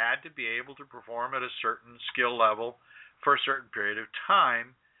that you had to be able to perform at a certain skill level for a certain period of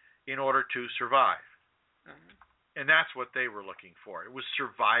time in order to survive. Mm-hmm. And that's what they were looking for. It was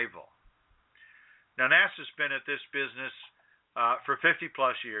survival. Now, NASA's been at this business for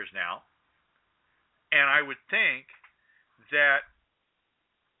 50-plus years now, and I would think that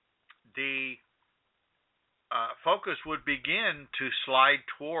the focus would begin to slide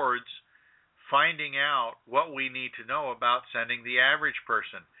towards finding out what we need to know about sending the average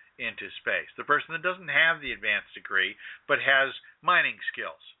person into space, the person that doesn't have the advanced degree but has mining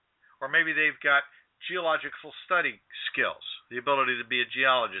skills, or maybe they've got geological study skills, the ability to be a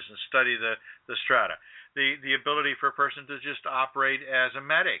geologist and study the strata, the ability for a person to just operate as a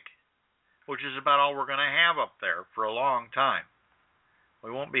medic, which is about all we're going to have up there for a long time.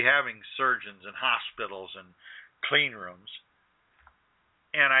 We won't be having surgeons and hospitals and clean rooms.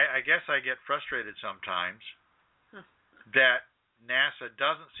 And I guess I get frustrated sometimes that NASA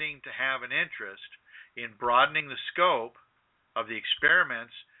doesn't seem to have an interest in broadening the scope of the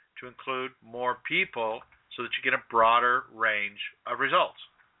experiments to include more people so that you get a broader range of results.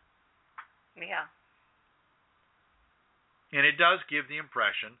 Yeah. And it does give the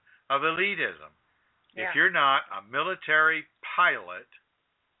impression of elitism. Yeah. If you're not a military pilot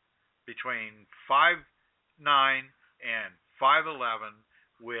between 5'9" and 5'11"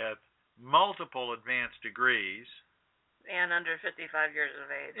 with multiple advanced degrees. And under 55 years of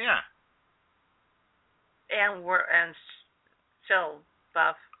age. Yeah. And still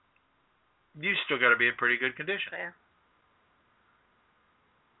buff. You still got to be in pretty good condition. Yeah.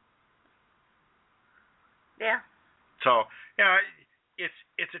 Yeah. So,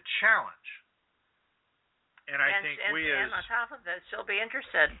 it's a challenge. And I think and on top of it, still be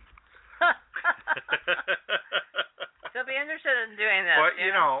interested. Still be interested in doing this.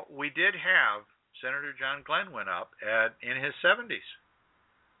 Well, we did have Senator John Glenn went up in his 70s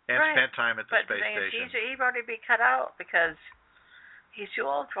and spent time at the space station. But he'd already be cut out because he's too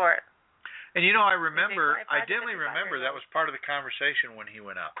old for it. And I dimly remember that was part of the conversation when he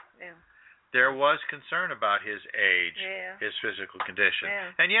went up. Yeah. There was concern about his age, his physical condition,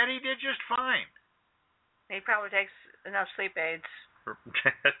 and yet he did just fine. He probably takes enough sleep aids.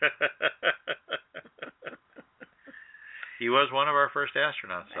 He was one of our first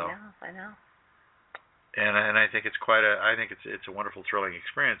astronauts, so. I know. And I think it's it's a wonderful, thrilling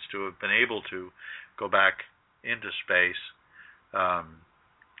experience to have been able to go back into space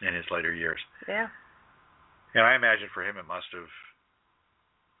in his later years. Yeah. And I imagine for him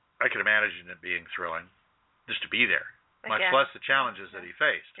I could imagine it being thrilling just to be there, much less the challenges that he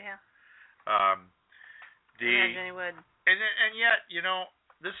faced. Yeah. I imagine he would. And yet,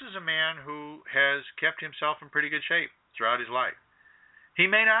 this is a man who has kept himself in pretty good shape throughout his life. He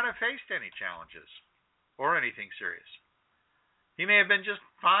may not have faced any challenges or anything serious. He may have been just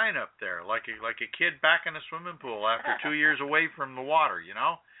fine up there, like a kid back in a swimming pool after 2 years away from the water,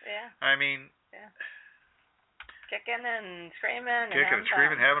 Yeah. I mean... Yeah. Kicking and screaming.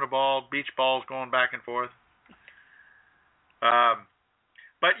 Having a ball, beach balls going back and forth.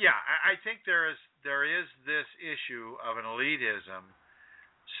 But yeah, I think there is this issue of an elitism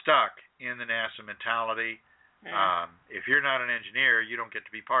stuck in the NASA mentality. If you're not an engineer, you don't get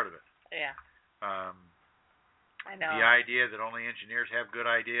to be part of it. Yeah. I know. The idea that only engineers have good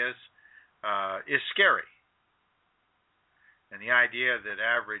ideas is scary. And the idea that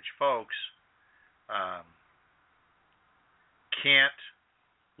average folks can't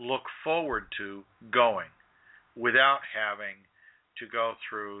look forward to going without having to go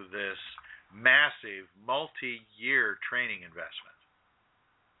through this massive multi-year training investment.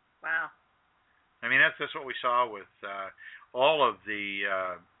 Wow. I mean, that's what we saw with all of the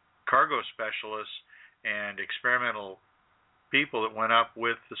cargo specialists and experimental people that went up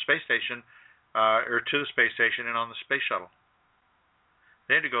with the space station, or to the space station and on the space shuttle.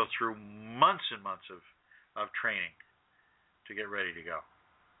 They had to go through months and months of training to get ready to go.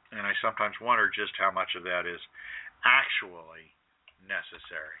 And I sometimes wonder just how much of that is actually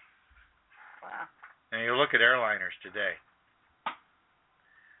necessary. Wow. And you look at airliners today,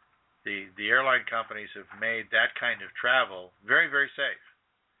 The airline companies have made that kind of travel very, very safe.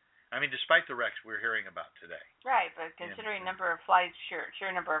 I mean, despite the wrecks we're hearing about today. Right, but considering number of flights,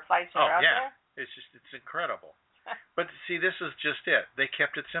 sheer number of flights that are out there. It's incredible. But see, this is just it. They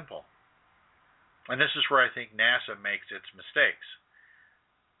kept it simple. And this is where I think NASA makes its mistakes.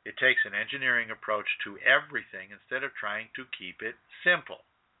 It takes an engineering approach to everything instead of trying to keep it simple.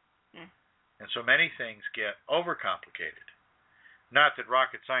 And so many things get overcomplicated. Not that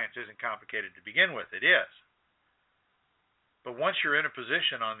rocket science isn't complicated to begin with, it is. But once you're in a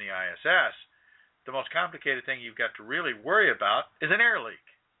position on the ISS, the most complicated thing you've got to really worry about is an air leak.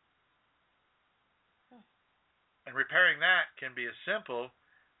 And repairing that can be as simple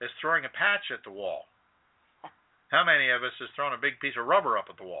as throwing a patch at the wall. How many of us has thrown a big piece of rubber up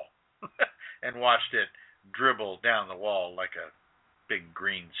at the wall and watched it dribble down the wall like a big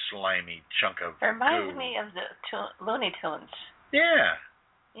green slimy chunk of It reminds goo? me of the Looney Tunes. Yeah.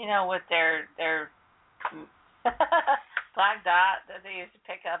 You know, with their black dot that they used to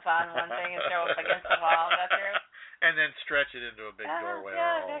pick up on one thing and throw up against the wall. That's there. And then stretch it into a big doorway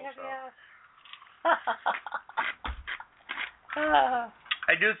or hole.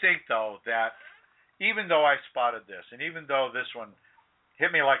 I do think, though, that even though I spotted this, and even though this one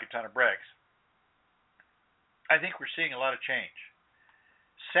hit me like a ton of bricks, I think we're seeing a lot of change.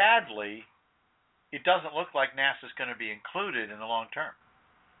 Sadly, it doesn't look like NASA's going to be included in the long term.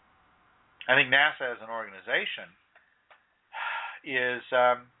 I think NASA as an organization is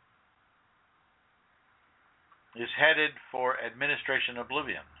headed for administration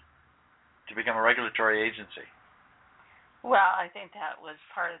oblivion to become a regulatory agency. Well, I think that was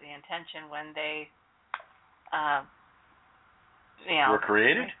part of the intention when they, were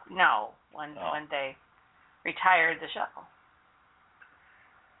created? No, when they retired the shuttle.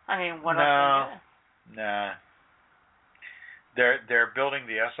 I mean, what else are they doing? Nah. They're building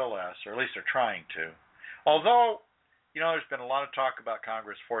the SLS, or at least they're trying to. Although, there's been a lot of talk about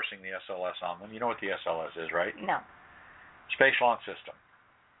Congress forcing the SLS on them. You know what the SLS is, right? No. Space Launch System.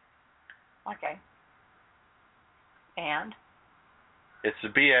 Okay. And? It's the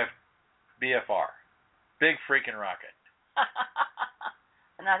BFR. Big freaking rocket.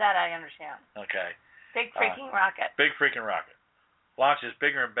 Now that I understand. Okay. Big freaking rocket. Big freaking rocket. Launches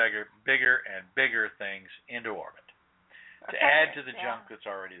bigger and bigger things into orbit to add to the junk that's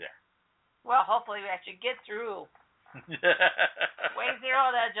already there. Well, hopefully we actually get through wave zero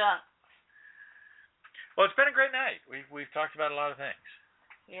of that junk. Well, it's been a great night. We've talked about a lot of things.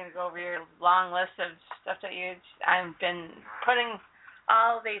 You're gonna go over your long list of stuff that I've been putting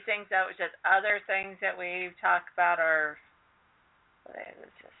all these things out, just other things that we've talked about, or where is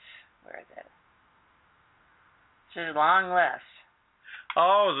it? It's a long list.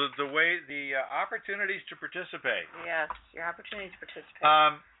 Oh, the opportunities to participate. Yes, your opportunity to participate.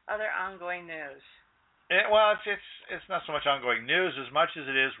 Other ongoing news. It's not so much ongoing news as much as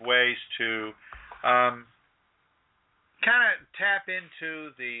it is ways to kind of tap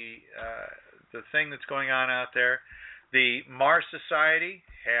into the thing that's going on out there. The Mars Society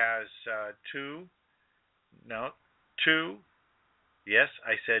has two. Yes,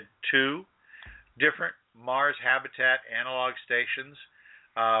 I said two different Mars habitat analog stations.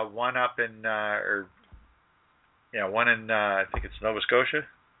 One up in, one in I think it's Nova Scotia,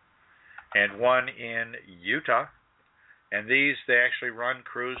 and one in Utah. And they actually run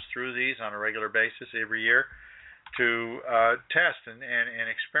crews through these on a regular basis every year to test and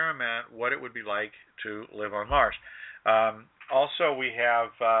experiment what it would be like to live on Mars. Also, we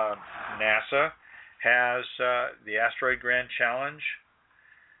have NASA has the Asteroid Grand Challenge.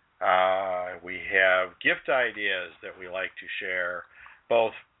 We have gift ideas that we like to share,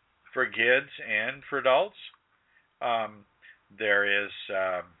 both for kids and for adults. There is,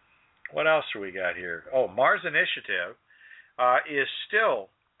 what else do we got here? Oh, Mars Initiative is still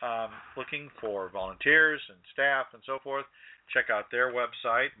looking for volunteers and staff and so forth. Check out their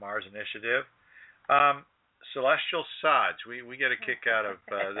website, Mars Initiative. Celestial Sods. We get a kick out of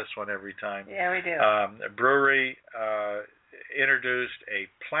this one every time. Yeah, we do. Brewery introduced a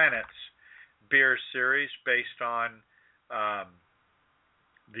Planets beer series based on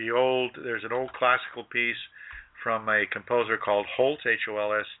there's an old classical piece from a composer called Holtz,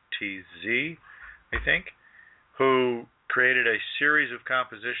 Holstz, I think, who created a series of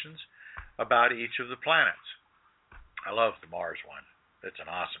compositions about each of the planets. I love the Mars one. It's an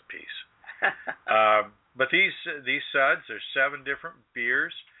awesome piece. But these suds, there's 7 different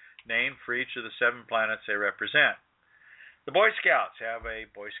beers named for each of the 7 planets they represent. The Boy Scouts have a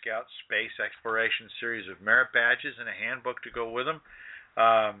Boy Scout space exploration series of merit badges and a handbook to go with them.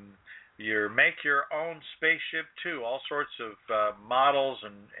 You make your own spaceship too. All sorts of models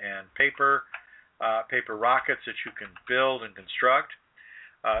and paper rockets that you can build and construct.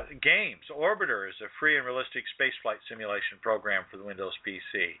 Games. Orbiter is a free and realistic spaceflight simulation program for the Windows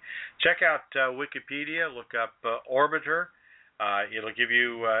PC. Check out Wikipedia. Look up Orbiter. It'll give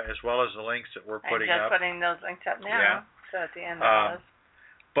you, as well as the links that we're putting up. I'm just putting those links up now. Yeah. So at the end of this.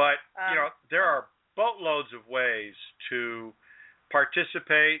 But, there are boatloads of ways to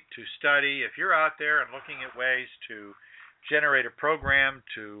participate, to study. If you're out there and looking at ways to generate a program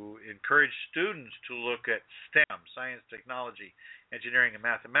to encourage students to look at STEM, science, technology, engineering, and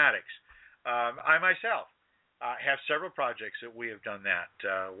mathematics, I myself have several projects that we have done that.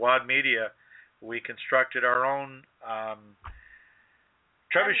 WAD Media, we constructed our own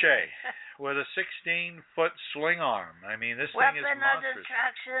trebuchet with a 16-foot sling arm. I mean, this thing is monstrous. Weapon of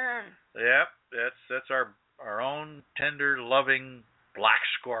distraction. Yep, that's our own tender, loving black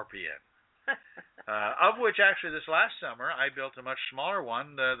scorpion. Of which, actually, this last summer, I built a much smaller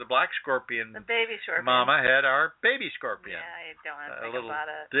one. The black scorpion. The baby scorpion. Mama had our baby scorpion. Yeah, I don't want to think about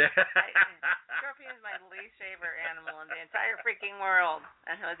it. Scorpion is my least favorite animal in the entire freaking world.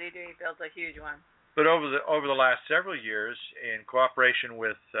 And what did he do? He built a huge one. But over the last several years, in cooperation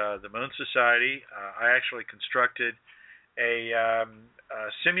with the Moon Society, I actually constructed a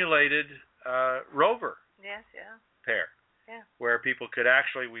simulated rover. Yes, yeah. Pair. Yeah. Where people could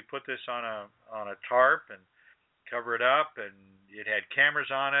actually, we put this on a tarp and cover it up, and it had cameras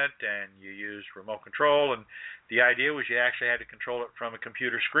on it, and you used remote control, and the idea was you actually had to control it from a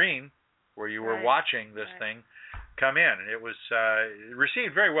computer screen where you were watching this thing come in, and it was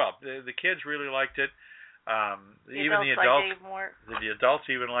received very well. The kids really liked it. Even the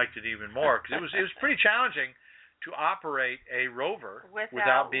adults even liked it even more, because it was pretty challenging to operate a rover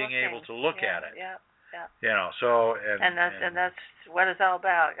without being able to look at it. Yeah. Yeah. You know, so and that's what it's all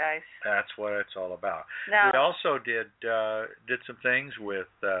about, guys. That's what it's all about. Now, we also did some things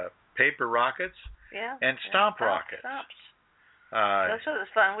with paper rockets and stomp rockets. Stomps. This was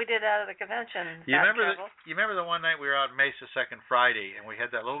fun. We did out at the convention. You remember the one night we were out in Mesa Second Friday, and we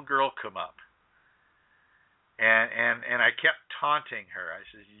had that little girl come up, and I kept taunting her. I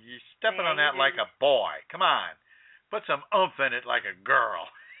said, "You're stepping on that like a boy. Come on, put some oomph in it like a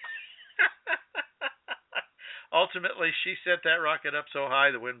girl." Ultimately, she set that rocket up so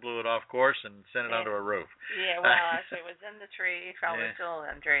high the wind blew it off course and sent it onto a roof. Yeah, well, actually, it was in the tree, probably still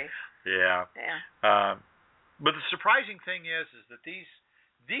in the tree. Yeah. Yeah. But the surprising thing is that these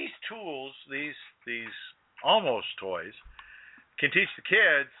tools, these almost toys, can teach the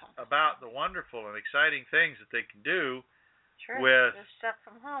kids about the wonderful and exciting things that they can do with stuff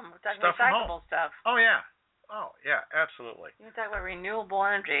from home. We're talking stuff recyclable stuff. Oh yeah, absolutely. You talk about renewable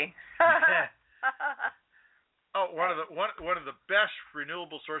energy. Oh, one of the best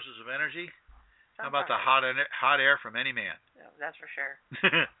renewable sources of energy. How about the hot air from any man? Yeah, that's for sure.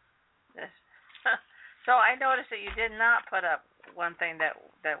 So I noticed that you did not put up one thing that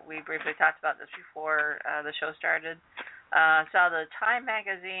we briefly talked about this before the show started. Saw the Time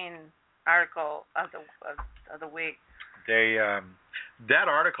magazine article of the week. That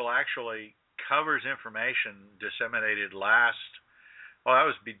article actually covers information disseminated that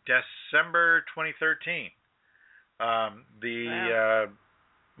was December 2013.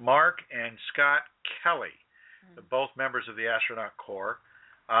 Mark and Scott Kelly, both members of the Astronaut Corps.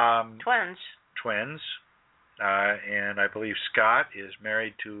 Twins. And I believe Scott is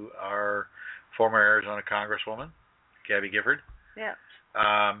married to our former Arizona Congresswoman, Gabby Gifford. Yeah.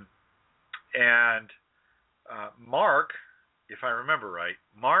 And Mark, if I remember right,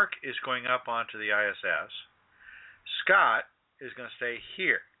 Mark is going up onto the ISS. Scott is going to stay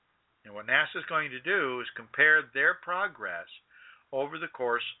here. And what NASA is going to do is compare their progress over the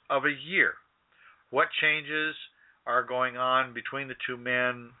course of a year. What changes are going on between the two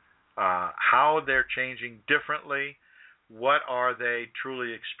men, how they're changing differently, what are they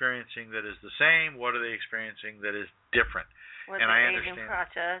truly experiencing that is the same, what are they experiencing that is different. With the aging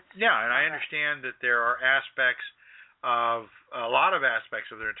process. Yeah, and I understand that there are a lot of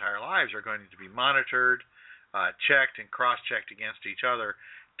aspects of their entire lives are going to be monitored, checked and cross-checked against each other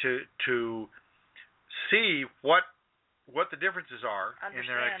to see what the differences are in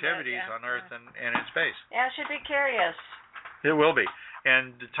their activities on Earth and in space. Yeah, it should be curious. It will be.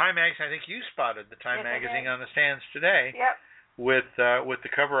 And the Time magazine, I think you spotted the Time magazine on the stands today. Yep. With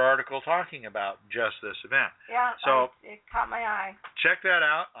the cover article talking about just this event. Yeah. So it caught my eye. Check that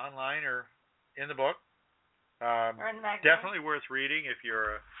out online or in the book. Or in the magazine. Definitely worth reading if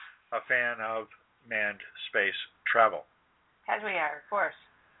you're a fan of manned space travel. As we are, of course.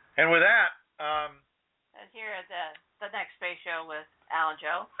 And with that, and here at the next space show with Al and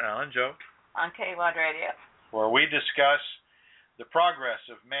Joe. Al and Joe. On KWAD Radio. Where we discuss the progress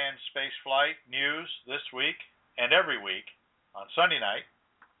of manned spaceflight news this week and every week on Sunday night.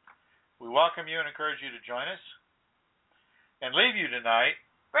 We welcome you and encourage you to join us. And leave you tonight.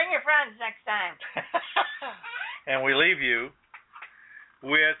 Bring your friends next time. And we leave you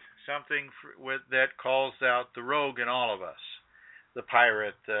with something that calls out the rogue in all of us. The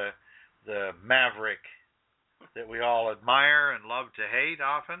pirate, the maverick that we all admire and love to hate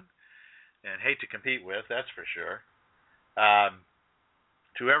often, and hate to compete with, that's for sure.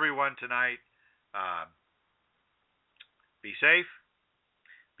 To everyone tonight, be safe,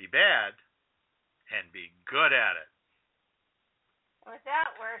 be bad, and be good at it. With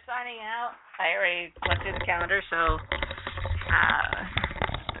that, we're signing out. I already went through the calendar, so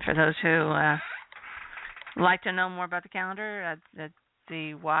for those who like to know more about the calendar,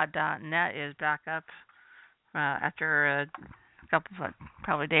 the WAD.net is back up after a couple of,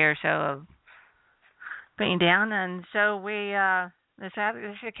 probably a day or so of being down, and so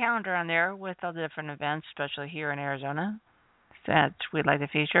there's a calendar on there with all the different events, especially here in Arizona, that we'd like to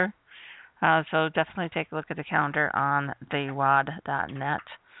feature. So definitely take a look at the calendar on the WAD.net.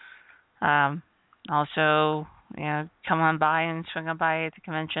 Also, come on by and swing on by at the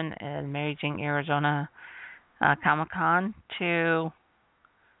convention at Amazing Arizona Comic-Con to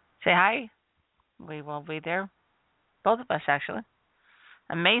say hi. We will be there. Both of us, actually.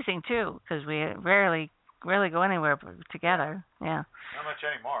 Amazing, too, because we rarely go anywhere together. Yeah. Not much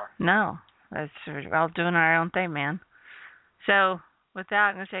anymore. No. We're all doing our own thing, man. So, with that,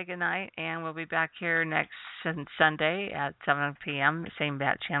 I'm going to say goodnight, and we'll be back here next Sunday at 7 p.m., same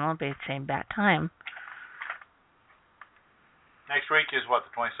bat channel, same bat time. Next week is what,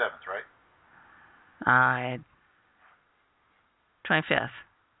 the 27th, right? 25th.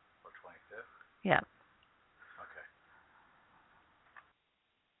 Or 25th? Yeah. Okay.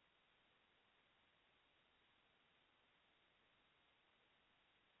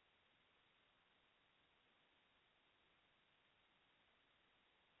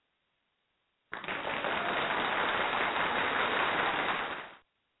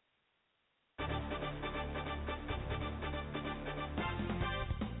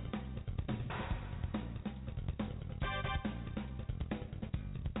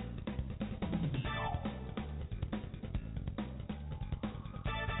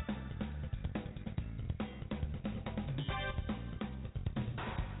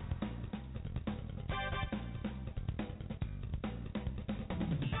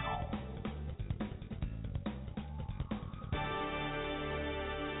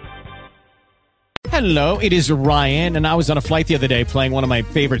 Hello, it is Ryan, and I was on a flight the other day playing one of my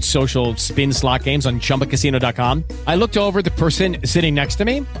favorite social spin slot games on ChumbaCasino.com. I looked over at the person sitting next to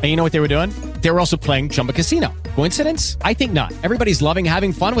me, and you know what they were doing? They were also playing Chumba Casino. Coincidence? I think not. Everybody's loving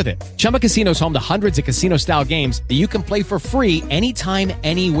having fun with it. Chumba Casino is home to hundreds of casino-style games that you can play for free anytime,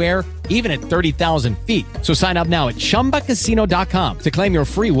 anywhere, even at 30,000 feet. So sign up now at ChumbaCasino.com to claim your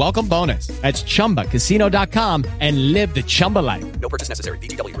free welcome bonus. That's ChumbaCasino.com and live the Chumba life. No purchase necessary.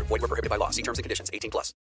 VGW. Void where prohibited by law. See terms and conditions. 18+.